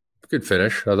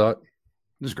finish, I thought.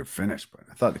 It was a good finish, but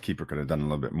I thought the keeper could have done a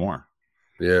little bit more.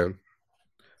 Yeah.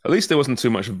 At least there wasn't too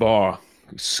much VAR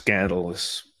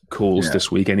scandalous calls this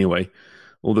week anyway.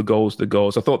 All the goals.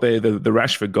 I thought the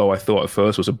Rashford goal, I thought at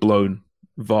first was a blown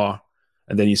VAR.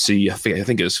 And then you see, I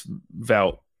think it was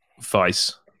Wout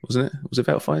Weiss, wasn't it? Was it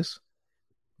Wout Weiss?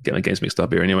 Getting my games mixed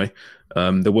up here anyway.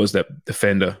 There was that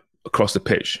defender across the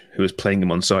pitch who was playing him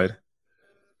onside.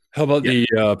 How about the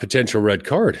potential red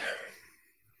card?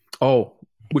 Oh,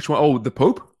 which one? Oh, the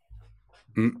Pope?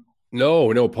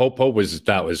 No, Pope was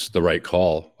the right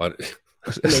call. I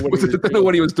don't know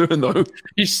what he was doing though.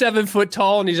 He's 7 foot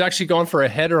tall and he's actually gone for a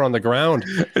header on the ground.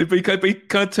 But he kind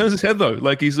of turns his head though,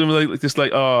 like he's like just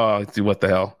like, oh, what the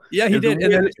hell? Yeah, he did.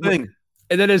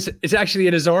 And then it's actually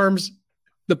in his arms.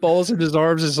 The ball's in his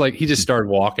arms. It's like he just started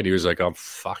walking. He was like, I'm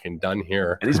fucking done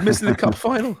here. And he's missing the cup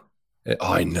final.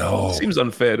 I know. Seems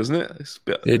unfair, doesn't it?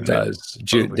 It does.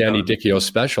 Danny Dichio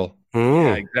special.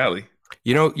 Yeah, exactly.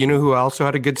 You know who also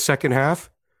had a good second half?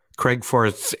 Craig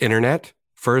Forrest's internet.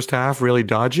 First half, really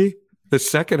dodgy. The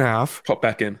second half, pop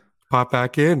back in.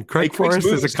 Craig Forrest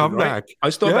is a comeback. Right? I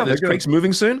still about this. Craig's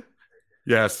moving soon.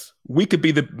 Yes. We could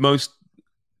be the most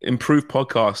improved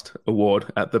podcast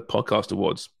award at the podcast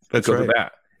awards. That's because right. of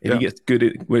that. If he gets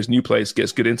good, where his new place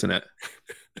gets good internet.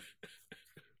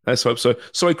 Let's hope so.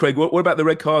 Sorry, Craig. What about the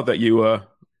red card that you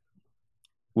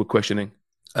were questioning?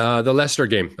 The Leicester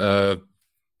game,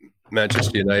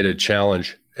 Manchester United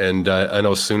challenge. And I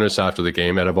know Souness after the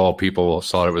game, out of all people,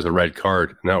 thought it was a red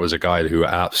card. And that was a guy who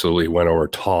absolutely went over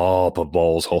top of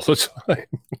balls all the time.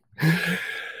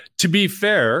 To be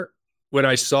fair, when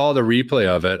I saw the replay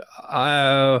of it,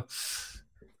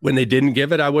 when they didn't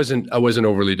give it, I wasn't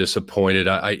overly disappointed.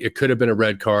 It could have been a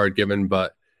red card given,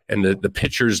 and the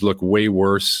pictures look way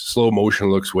worse. Slow motion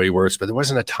looks way worse, but there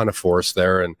wasn't a ton of force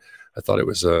there. And I thought it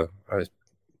was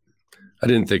I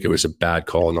didn't think it was a bad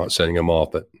call not sending him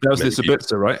off, but that was the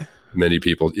Sabitzer, right? Many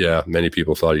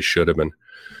people thought he should have been.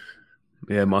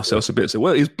 Yeah, Marcel Sabitzer.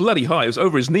 Well, he was bloody high. It was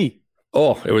over his knee.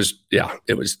 Oh, it was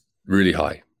really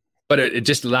high. But it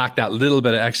just lacked that little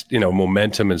bit of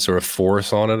momentum and sort of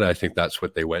force on it. I think that's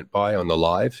what they went by on the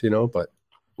live, but.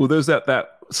 Well, there's that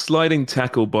sliding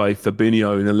tackle by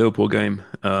Fabinho in the Liverpool game,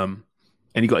 and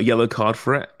he got a yellow card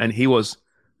for it. And he was,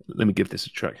 let me give this a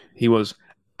try. He was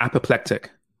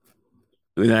apoplectic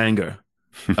with anger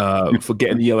for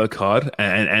getting the yellow card.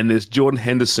 And there's Jordan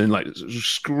Henderson like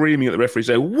screaming at the referee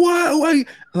saying, "Whoa,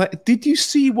 like, did you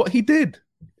see what he did?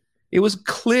 It was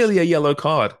clearly a yellow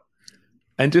card."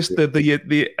 And just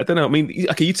the I don't know. I mean,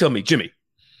 okay, you tell me, Jimmy,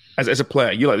 as a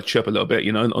player, you like to chirp a little bit,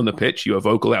 on the pitch. You're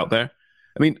vocal out there.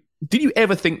 I mean, did you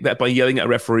ever think that by yelling at a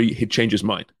referee, he'd change his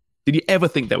mind? Did you ever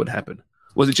think that would happen?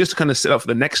 Was it just to kind of set up for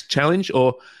the next challenge,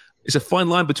 or it's a fine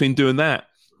line between doing that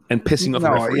and pissing off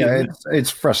the referee? Yeah,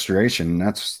 it's frustration.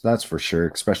 That's for sure.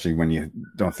 Especially when you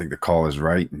don't think the call is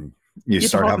right, and you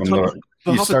start having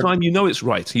half the time you know it's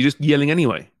right. You're just yelling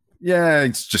anyway. Yeah,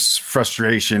 it's just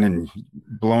frustration and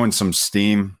blowing some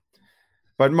steam.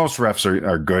 But most refs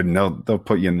are good, and they'll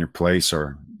put you in your place,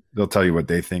 or they'll tell you what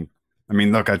they think. I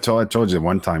mean, look, I told you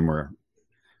one time where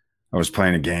I was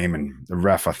playing a game, and the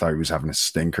ref, I thought he was having a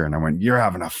stinker, and I went, "You're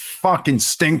having a fucking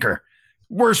stinker.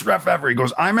 Worst ref ever." He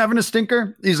goes, "I'm having a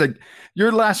stinker?" He's like,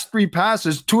 "Your last 3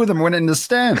 passes, 2 of them went in the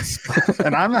stands,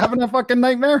 and I'm having a fucking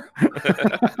nightmare."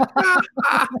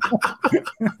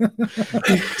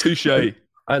 Touche.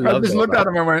 I just looked at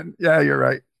him and went, "Yeah, you're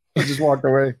right." I just walked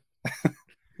away.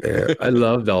 Yeah, I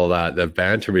loved all that. The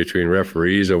banter between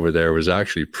referees over there was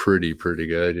actually pretty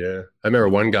good. Yeah, I remember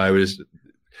one guy we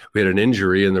had an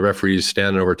injury, and the referee's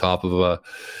standing over top of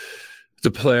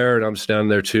the player, and I'm standing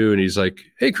there too, and he's like,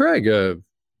 "Hey, Craig,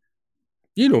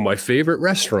 you know my favorite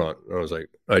restaurant?" And I was like,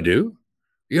 "I do."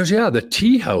 He goes, "Yeah, the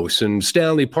Tea House in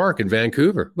Stanley Park in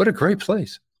Vancouver. What a great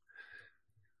place."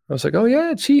 I was like, "Oh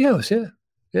yeah, Tea House,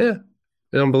 yeah."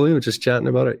 Unbelievable, just chatting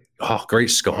about it. Oh, great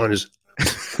scones.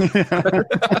 That's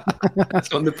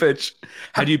on the pitch.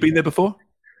 Had you been there before?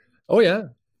 Oh, yeah.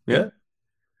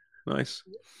 Nice.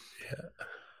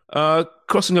 Yeah.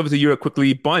 Crossing over to Europe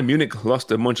quickly, Bayern Munich lost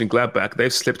to Mönchengladbach.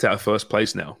 They've slipped out of first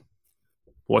place now.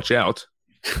 Watch out.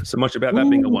 So much about that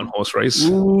being a one-horse race.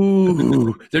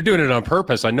 Ooh. They're doing it on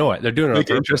purpose. I know it. They're doing it on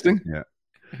purpose. Interesting.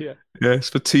 Yeah. It's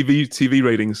for TV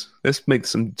ratings. Let's make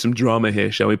some drama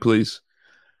here, shall we, please?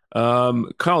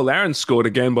 Kyle Larin scored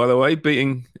again, by the way,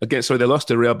 they lost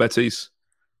to Real Betis,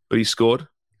 but he scored.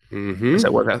 Mm-hmm. Is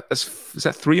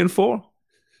that 3 and 4 or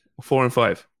 4 and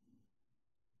 5?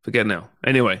 Forget now.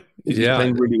 Anyway, he's Yeah.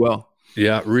 playing really well.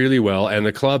 Yeah, really well. And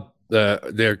the club,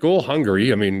 they're goal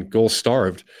hungry. I mean, goal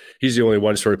starved. He's the only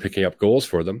one sort of picking up goals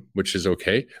for them, which is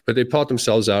okay. But they fought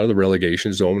themselves out of the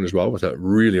relegation zone as well with a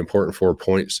really important 4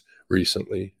 points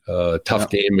recently. Tough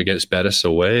game against Betis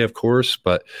away, of course.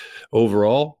 But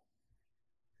overall,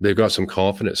 they've got some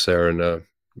confidence there and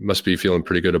must be feeling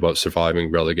pretty good about surviving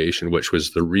relegation, which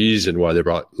was the reason why they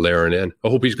brought Laren in. I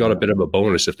hope he's got a bit of a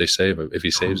bonus if they save him, if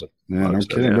he saves him. Yeah, no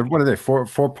kidding. What are they? Four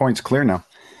points clear now.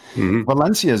 Mm-hmm.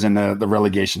 Valencia's in the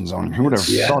relegation zone. Who would have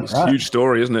thought that? Huge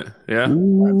story, isn't it? Yeah.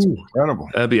 That's incredible.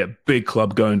 That'd be a big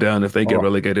club going down if they get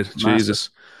relegated. Massive. Jesus.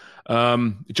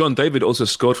 John David also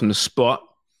scored from the spot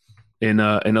in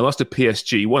a loss to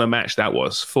PSG. What a match that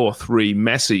was. 4-3.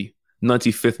 Messi,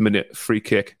 95th minute free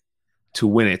kick to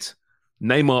win it.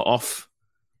 Neymar off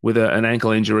with an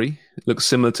ankle injury. It looks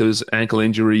similar to his ankle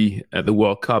injury at the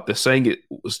World Cup. They're saying it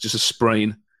was just a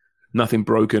sprain, nothing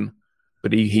broken.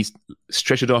 But he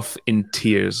stretched it off in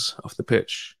tears off the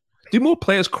pitch. Do more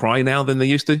players cry now than they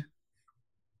used to?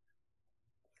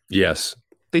 Yes.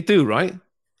 They do, right?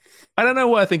 I don't know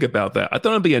what I think about that. I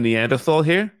don't want to be a Neanderthal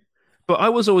here, but I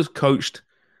was always coached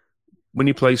when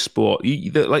you play sport.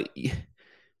 You don't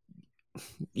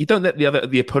let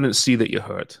the opponent see that you're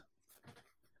hurt.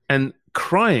 And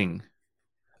crying.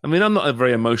 I mean, I'm not a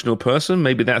very emotional person.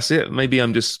 Maybe that's it. Maybe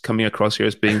I'm just coming across here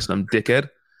as being some dickhead.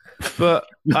 But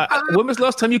when was the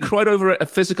last time you cried over a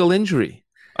physical injury?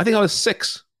 I think I was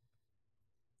 6.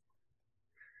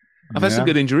 I've had some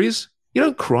good injuries. You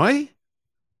don't cry.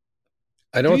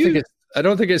 I don't think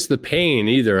it's the pain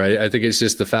either. I think it's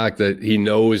just the fact that he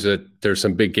knows that there's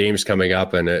some big games coming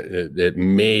up, and it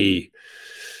may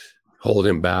hold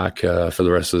him back for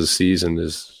the rest of the season.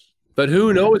 But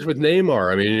who knows with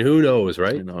Neymar? I mean, who knows,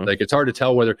 right? Like, it's hard to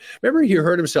tell whether. Remember, he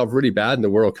hurt himself really bad in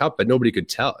the World Cup, but nobody could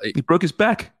tell. He broke his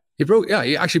back.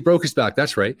 He actually broke his back.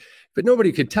 That's right. But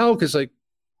nobody could tell because, like,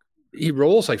 he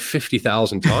rolls like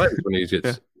 50,000 times when he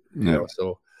gets,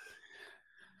 so.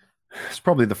 It's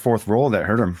probably the 4th roll that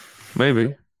hurt him.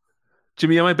 Maybe.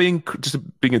 Jimmy, am I being a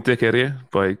dickhead here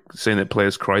by saying that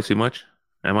players cry too much?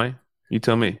 Am I? You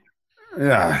tell me.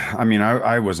 Yeah. I mean,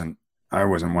 I wasn't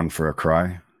one for a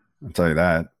cry. I'll tell you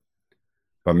that.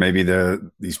 But maybe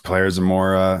these players are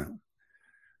more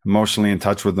emotionally in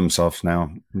touch with themselves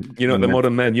now. You know, the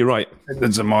modern man, you're right.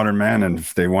 It's a modern man, and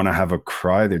if they want to have a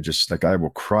cry, they're just like, I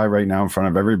will cry right now in front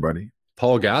of everybody.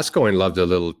 Paul Gascoigne loved a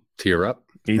little tear up.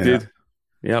 He did.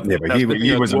 Yep. Yeah, but he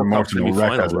was an emotional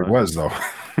wreck as it was, though.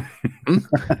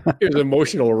 He was an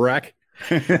emotional wreck.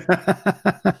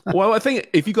 Well, I think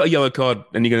if you got a yellow card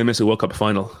and you're going to miss a World Cup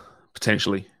final,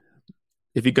 potentially,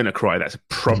 if you're going to cry, that's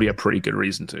probably a pretty good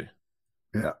reason to.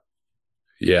 Yeah.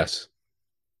 Yes.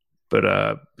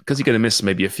 But because you're going to miss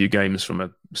maybe a few games from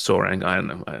a sore ankle, I don't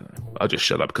know. I'll just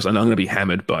shut up because I'm going to be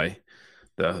hammered by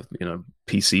the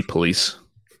PC police.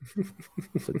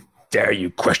 Dare you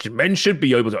question? Men should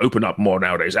be able to open up more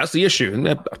nowadays. That's the issue.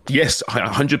 And yes, I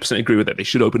 100% agree with that. They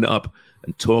should open it up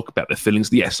and talk about their feelings.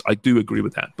 Yes, I do agree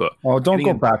with that. But don't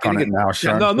go back on it now,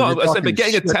 Sean. No. I said, but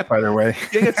getting a tap, by the way,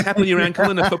 getting a tap on your ankle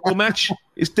in a football match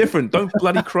is different. Don't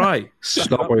bloody cry.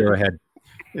 Stop where you're ahead.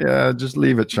 Yeah, just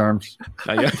leave it, Charms.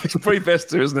 Yeah, it's pretty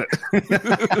Fiesta, isn't it?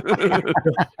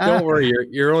 Don't worry,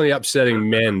 you're only upsetting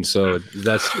men, so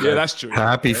that's true.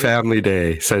 Happy Family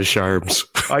Day, says Sharms.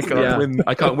 I can't win.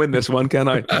 I can't win this one, can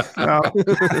I? No.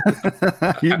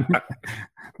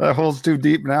 That hole's too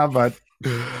deep now, but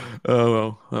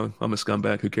oh well, I'm a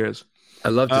scumbag. Who cares? I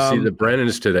love to see the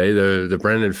Brennans today, the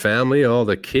Brennan family, all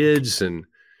the kids and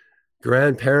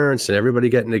grandparents and everybody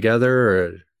getting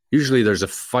together. Usually there's a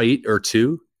fight or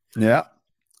two. Yeah,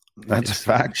 that's a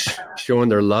fact. Showing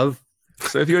their love.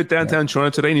 So if you're at downtown Toronto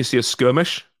today and you see a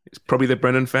skirmish, it's probably the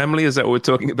Brennan family. Is that what we're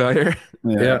talking about here?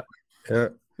 Yeah.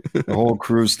 The whole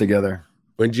crew's together.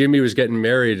 When Jimmy was getting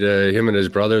married, him and his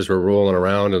brothers were rolling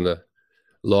around in the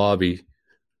lobby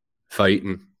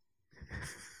fighting.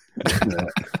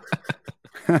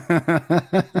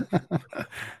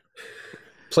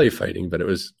 Play fighting, but it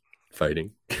was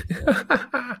fighting.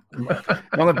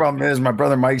 The only problem is my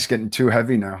brother Mike's getting too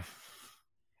heavy now.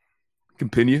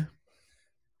 Continue.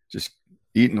 Just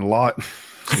eating a lot.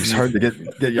 It's hard to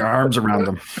get your arms around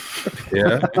him.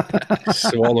 Yeah.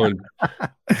 Swallowing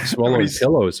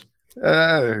pillows.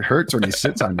 It hurts when he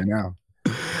sits on you now.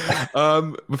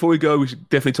 Before we go, we should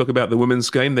definitely talk about the women's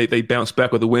game. They bounced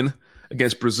back with a win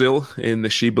against Brazil in the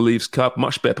She Believes Cup.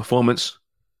 Much better performance.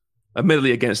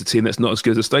 Admittedly against a team that's not as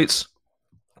good as the States.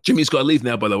 Jimmy's got to leave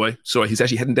now, by the way. Sorry, he's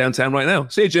actually heading downtown right now.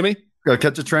 See you, Jimmy. Gotta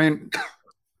catch a train.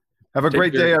 Have a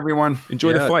great day, everyone.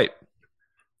 Enjoy the fight.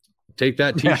 Take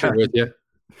that T-shirt with you.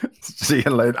 See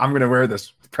you later. I'm going to wear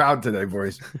this proud today,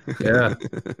 boys. Yeah.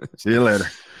 See you later.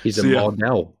 He's a See ya.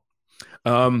 model.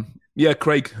 Yeah,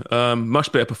 Craig,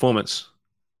 much better performance.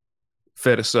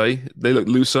 Fair to say. They look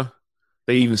looser.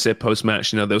 They even said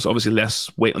post-match, there was obviously less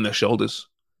weight on their shoulders.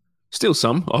 Still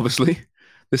some, obviously.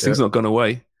 This thing's not gone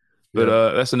away.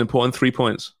 But that's an important 3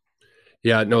 points.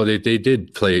 Yeah, no, they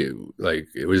did play like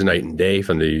it was night and day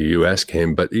from the U.S.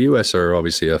 game, but the U.S. are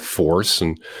obviously a force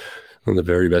and one of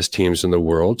the very best teams in the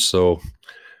world. So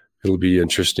it'll be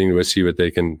interesting to see what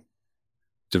they can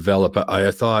develop.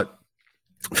 I thought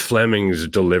Fleming's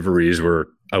deliveries were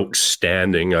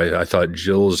outstanding. I thought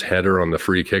Jill's header on the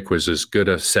free kick was as good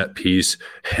a set piece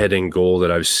heading goal that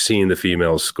I've seen the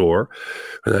females score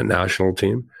for that national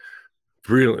team.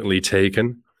 Brilliantly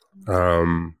taken.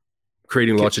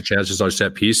 Creating lots of chances on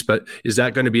set piece, but is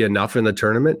that going to be enough in the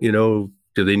tournament? Do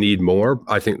they need more?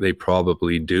 I think they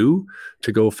probably do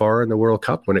to go far in the World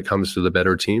Cup when it comes to the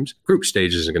better teams. Group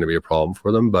stage isn't going to be a problem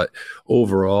for them, but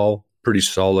overall, pretty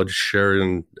solid.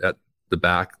 Sheridan at the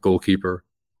back, goalkeeper.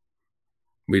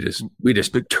 We just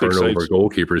turn over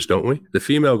goalkeepers, don't we? The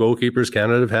female goalkeepers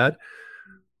Canada have had,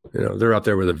 they're up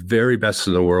there with the very best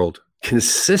in the world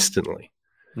consistently.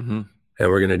 Mm-hmm. And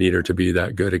we're going to need her to be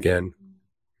that good again.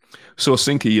 Saw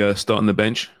Sinky starting the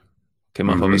bench. Came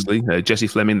up, obviously. Jessie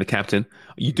Fleming, the captain.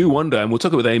 You do wonder, and we'll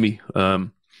talk with Amy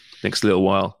next little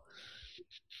while,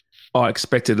 our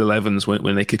expected 11s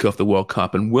when they kick off the World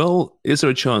Cup. And, is there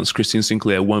a chance Christine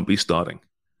Sinclair won't be starting?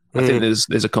 I think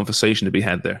there's a conversation to be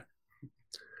had there.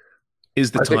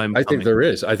 Is the time? I think there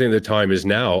is. I think the time is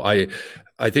now. I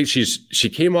think she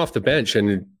came off the bench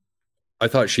and I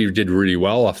thought she did really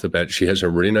well off the bench. She has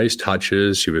some really nice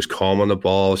touches. She was calm on the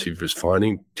ball. She was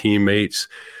finding teammates.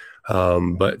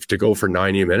 But to go for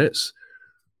 90 minutes,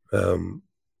 I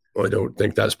don't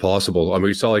think that's possible. I mean,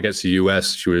 we saw against the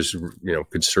U.S., she was,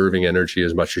 conserving energy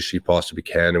as much as she possibly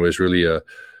can. It was really a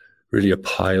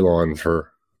pylon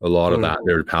for a lot of that.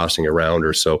 They were passing around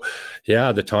her. So,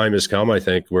 yeah, the time has come, I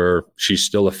think, where she's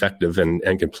still effective and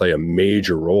can play a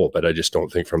major role. But I just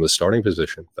don't think from the starting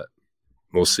position. But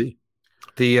we'll see.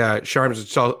 The Sharms,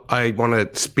 so I want to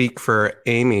speak for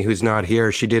Amy, who's not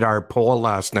here. She did our poll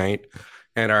last night,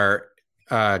 and our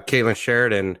Caitlin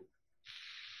Sheridan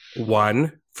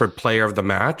won for player of the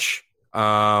match.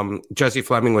 Jessie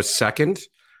Fleming was second,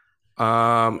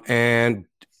 and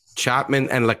Chapman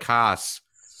and Lacasse.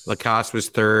 Lacasse was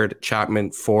third,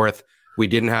 Chapman fourth. We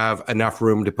didn't have enough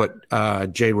room to put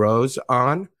Jay Rose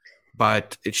on,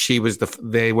 but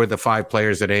they were the 5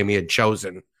 players that Amy had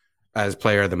chosen as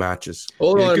player of the matches.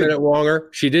 Hold on a minute, Wonger.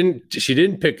 She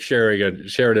didn't pick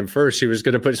Sheridan first. She was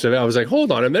going to put some. I was like,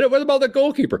 hold on a minute. What about the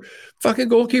goalkeeper? Fucking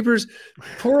goalkeepers,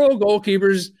 poor old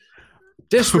goalkeepers,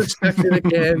 disrespected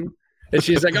again. And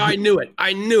she's like, oh, I knew it.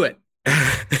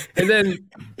 And then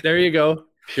there you go.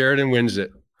 Sheridan wins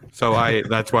it. So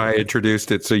that's why I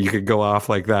introduced it, so you could go off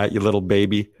like that, you little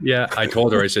baby. Yeah, I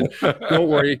told her. I said, don't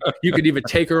worry. You could even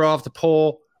take her off the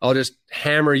pole. I'll just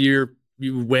hammer you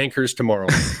wankers tomorrow.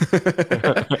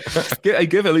 I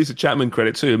give Elisa Chapman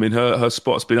credit too. I mean, her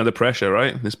spot's been under pressure,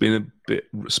 right? There's been a bit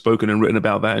spoken and written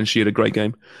about that, and she had a great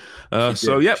game.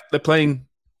 They're playing.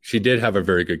 She did have a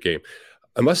very good game.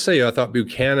 I must say, I thought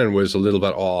Buchanan was a little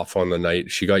bit off on the night.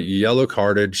 She got yellow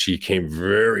carded. She came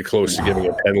very close to getting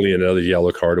a penalty, another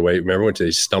yellow card away. Remember when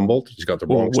they stumbled? She got the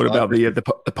wrong. What about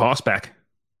the pass back?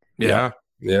 Yeah.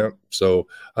 So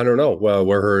I don't know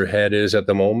where her head is at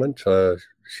the moment.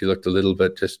 She looked a little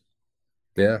bit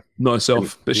not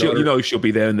herself, but she'll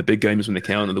be there in the big games when they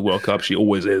count in the World Cup. She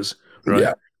always is,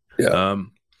 right? Yeah.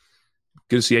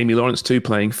 Good to see Amy Lawrence too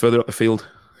playing further up the field.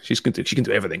 She can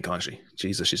do everything, can't she?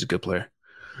 Jesus, she's a good player.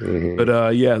 Mm-hmm. But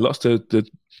lots to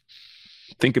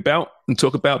think about and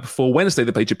talk about before Wednesday.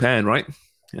 They play Japan, right?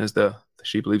 As the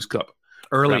She Believes Cup.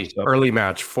 Early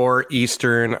match, 4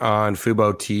 Eastern on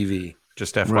Fubo TV.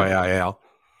 Just FYIL.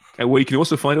 And where you can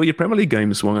also find all your Premier League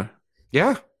games, Swanger.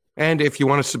 Yeah. And if you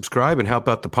want to subscribe and help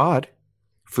out the pod,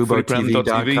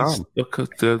 FuboTV.com.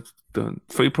 The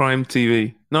Free Prime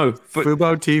TV. No.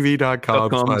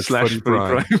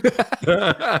 FuboTV.com/Prime.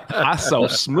 That's so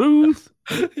smooth.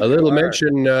 A little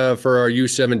mention for our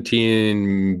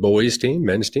U17 boys team,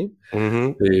 men's team.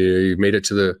 Mm-hmm. They made it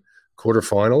to the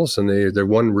quarterfinals, and they're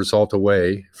one result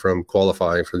away from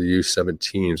qualifying for the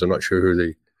U17s. I'm not sure who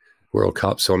the World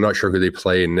Cup, so I'm not sure who they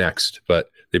play next, but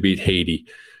they beat Haiti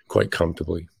quite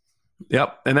comfortably.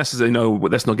 Yep, and let's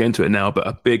not get into it now, but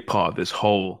a big part of this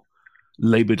whole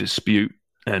labor dispute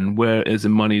and where is the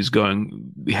money's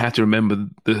going, we have to remember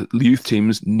the youth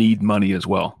teams need money as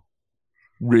well.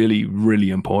 Really, really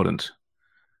important.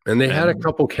 And they had a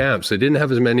couple camps. They didn't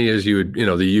have as many as you would,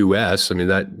 the U.S. I mean,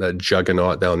 that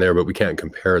juggernaut down there, but we can't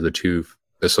compare the two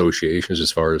associations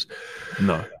as far as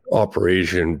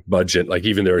operation budget. Like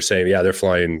even they were saying, they're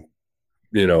flying,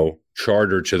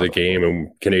 charter to the game,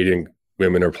 and Canadian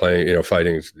women are playing,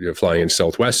 flying in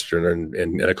Southwestern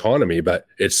and economy. But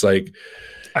it's like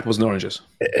apples and oranges.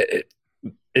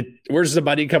 Where's the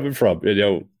money coming from?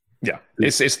 Yeah,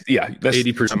 it's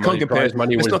 80%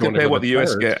 money. Let's not compare what the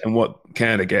US get and what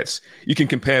Canada gets. You can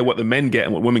compare what the men get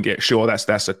and what women get. Sure,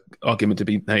 that's an argument to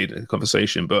be made in a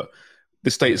conversation, but the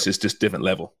States is just different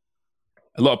level.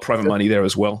 A lot of private money there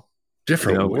as well.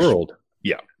 Different world.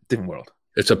 Different world.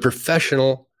 It's a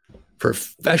professional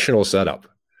setup.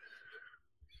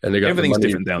 And they got everything's money,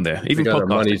 different down there. Even got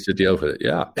money to deal with it.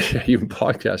 Yeah, even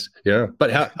podcasts. Yeah,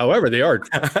 but however, they are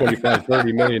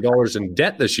 $25-30 million in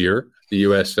debt this year. The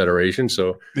U.S. Federation.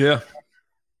 So well,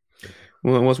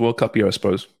 it was World Cup year, I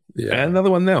suppose. Yeah, and another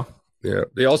one now. Yeah,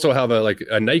 they also have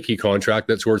a Nike contract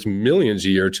that's worth millions a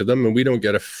year to them, and we don't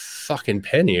get a fucking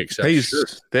penny except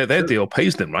their deal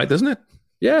pays them, right? Doesn't it?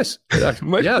 Yes. It's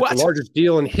the largest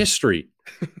deal in history.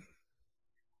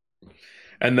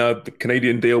 And the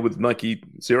Canadian deal with Nike,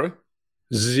 $0?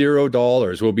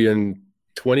 $0. We'll be in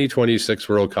 2026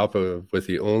 World Cup with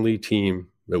the only team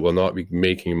that will not be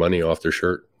making money off their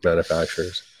shirt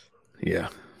manufacturers. Yeah.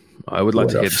 I would like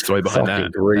to hear the story behind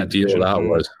that. Great deal that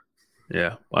was.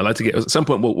 Yeah. I'd like to get, at some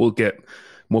point, we'll get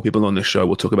more people on this show.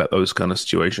 We'll talk about those kind of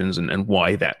situations and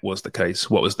why that was the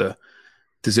case. What was the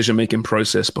decision-making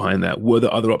process behind that? Were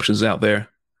there other options out there?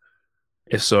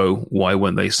 If so, why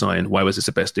weren't they signed? Why was this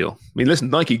the best deal? I mean, listen,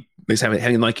 Nike,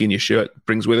 having Nike in your shirt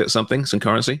brings with it some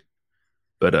currency.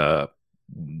 But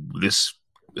this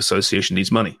association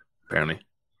needs money, apparently.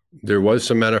 There was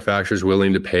some manufacturers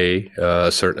willing to pay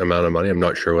a certain amount of money. I'm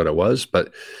not sure what it was,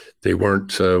 but they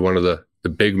weren't one of the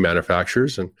big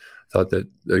manufacturers, and thought that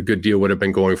a good deal would have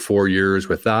been going 4 years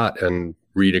with that and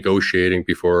renegotiating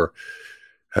before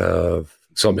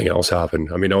something else happened.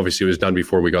 I mean, obviously it was done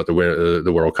before we got the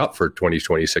World Cup for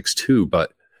 2026 too,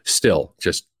 but still,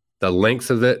 just the length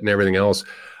of it and everything else.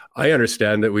 I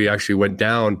understand that we actually went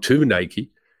down to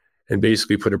Nike and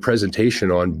basically put a presentation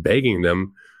on begging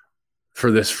them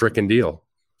for this frickin' deal.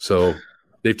 So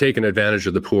they've taken advantage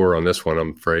of the poor on this one,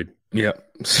 I'm afraid. Yeah,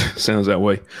 sounds that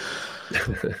way.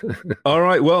 All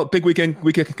right, well, big week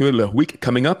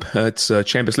coming up. It's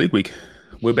Champions League week.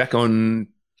 We're back on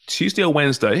Tuesday or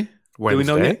Wednesday. Do we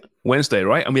know yet? Wednesday,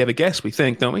 right? And we have a guest, we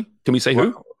think, don't we? Can we say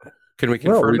who? Can we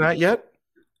confirm that yet?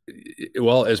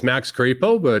 Well, it's Max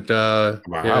Crepo, but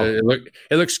wow. It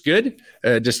looks good.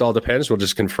 It just all depends. We'll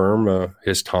just confirm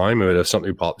his time. If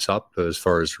something pops up as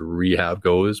far as rehab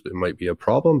goes, it might be a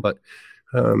problem. But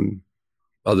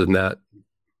other than that,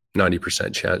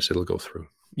 90% chance it'll go through.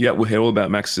 Yeah, we'll hear all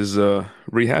about Max's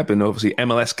rehab, and obviously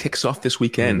MLS kicks off this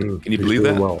weekend. Mm-hmm. Can you believe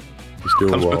that? Well. He's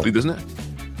doing Comes well. quickly, doesn't it?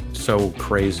 So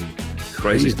crazy.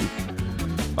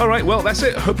 All right, well, that's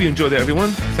it. Hope you enjoyed it,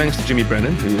 everyone. Thanks to Jimmy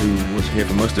Brennan, who was here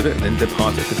for most of it, and then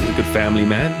departed because he's a good family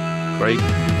man. Craig,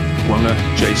 Wonga,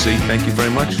 JC, thank you very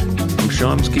much. I'm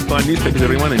Shams. Keep buying newspapers,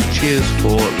 everyone, and cheers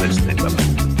for listening.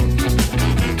 Bye-bye.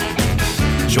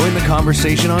 Join the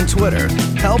conversation on Twitter.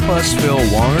 Help us fill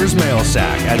Wonger's mail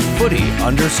sack at footy_prime.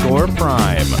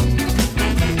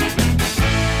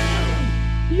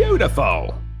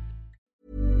 Beautiful.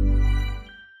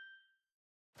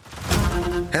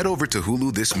 Head over to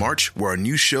Hulu this March, where our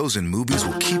new shows and movies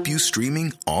will keep you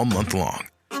streaming all month long.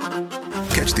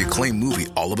 Catch the acclaimed movie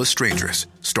All of Us Strangers,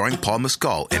 starring Paul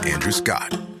Mescal and Andrew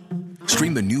Scott.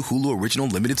 Stream the new Hulu original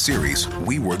limited series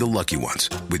We Were the Lucky Ones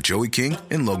with Joey King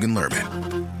and Logan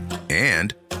Lerman.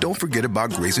 And don't forget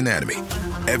about Grey's Anatomy.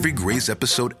 Every Grey's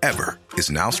episode ever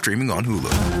is now streaming on Hulu.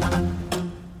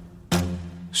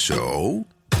 So,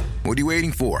 what are you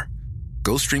waiting for?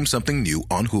 Go stream something new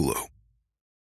on Hulu.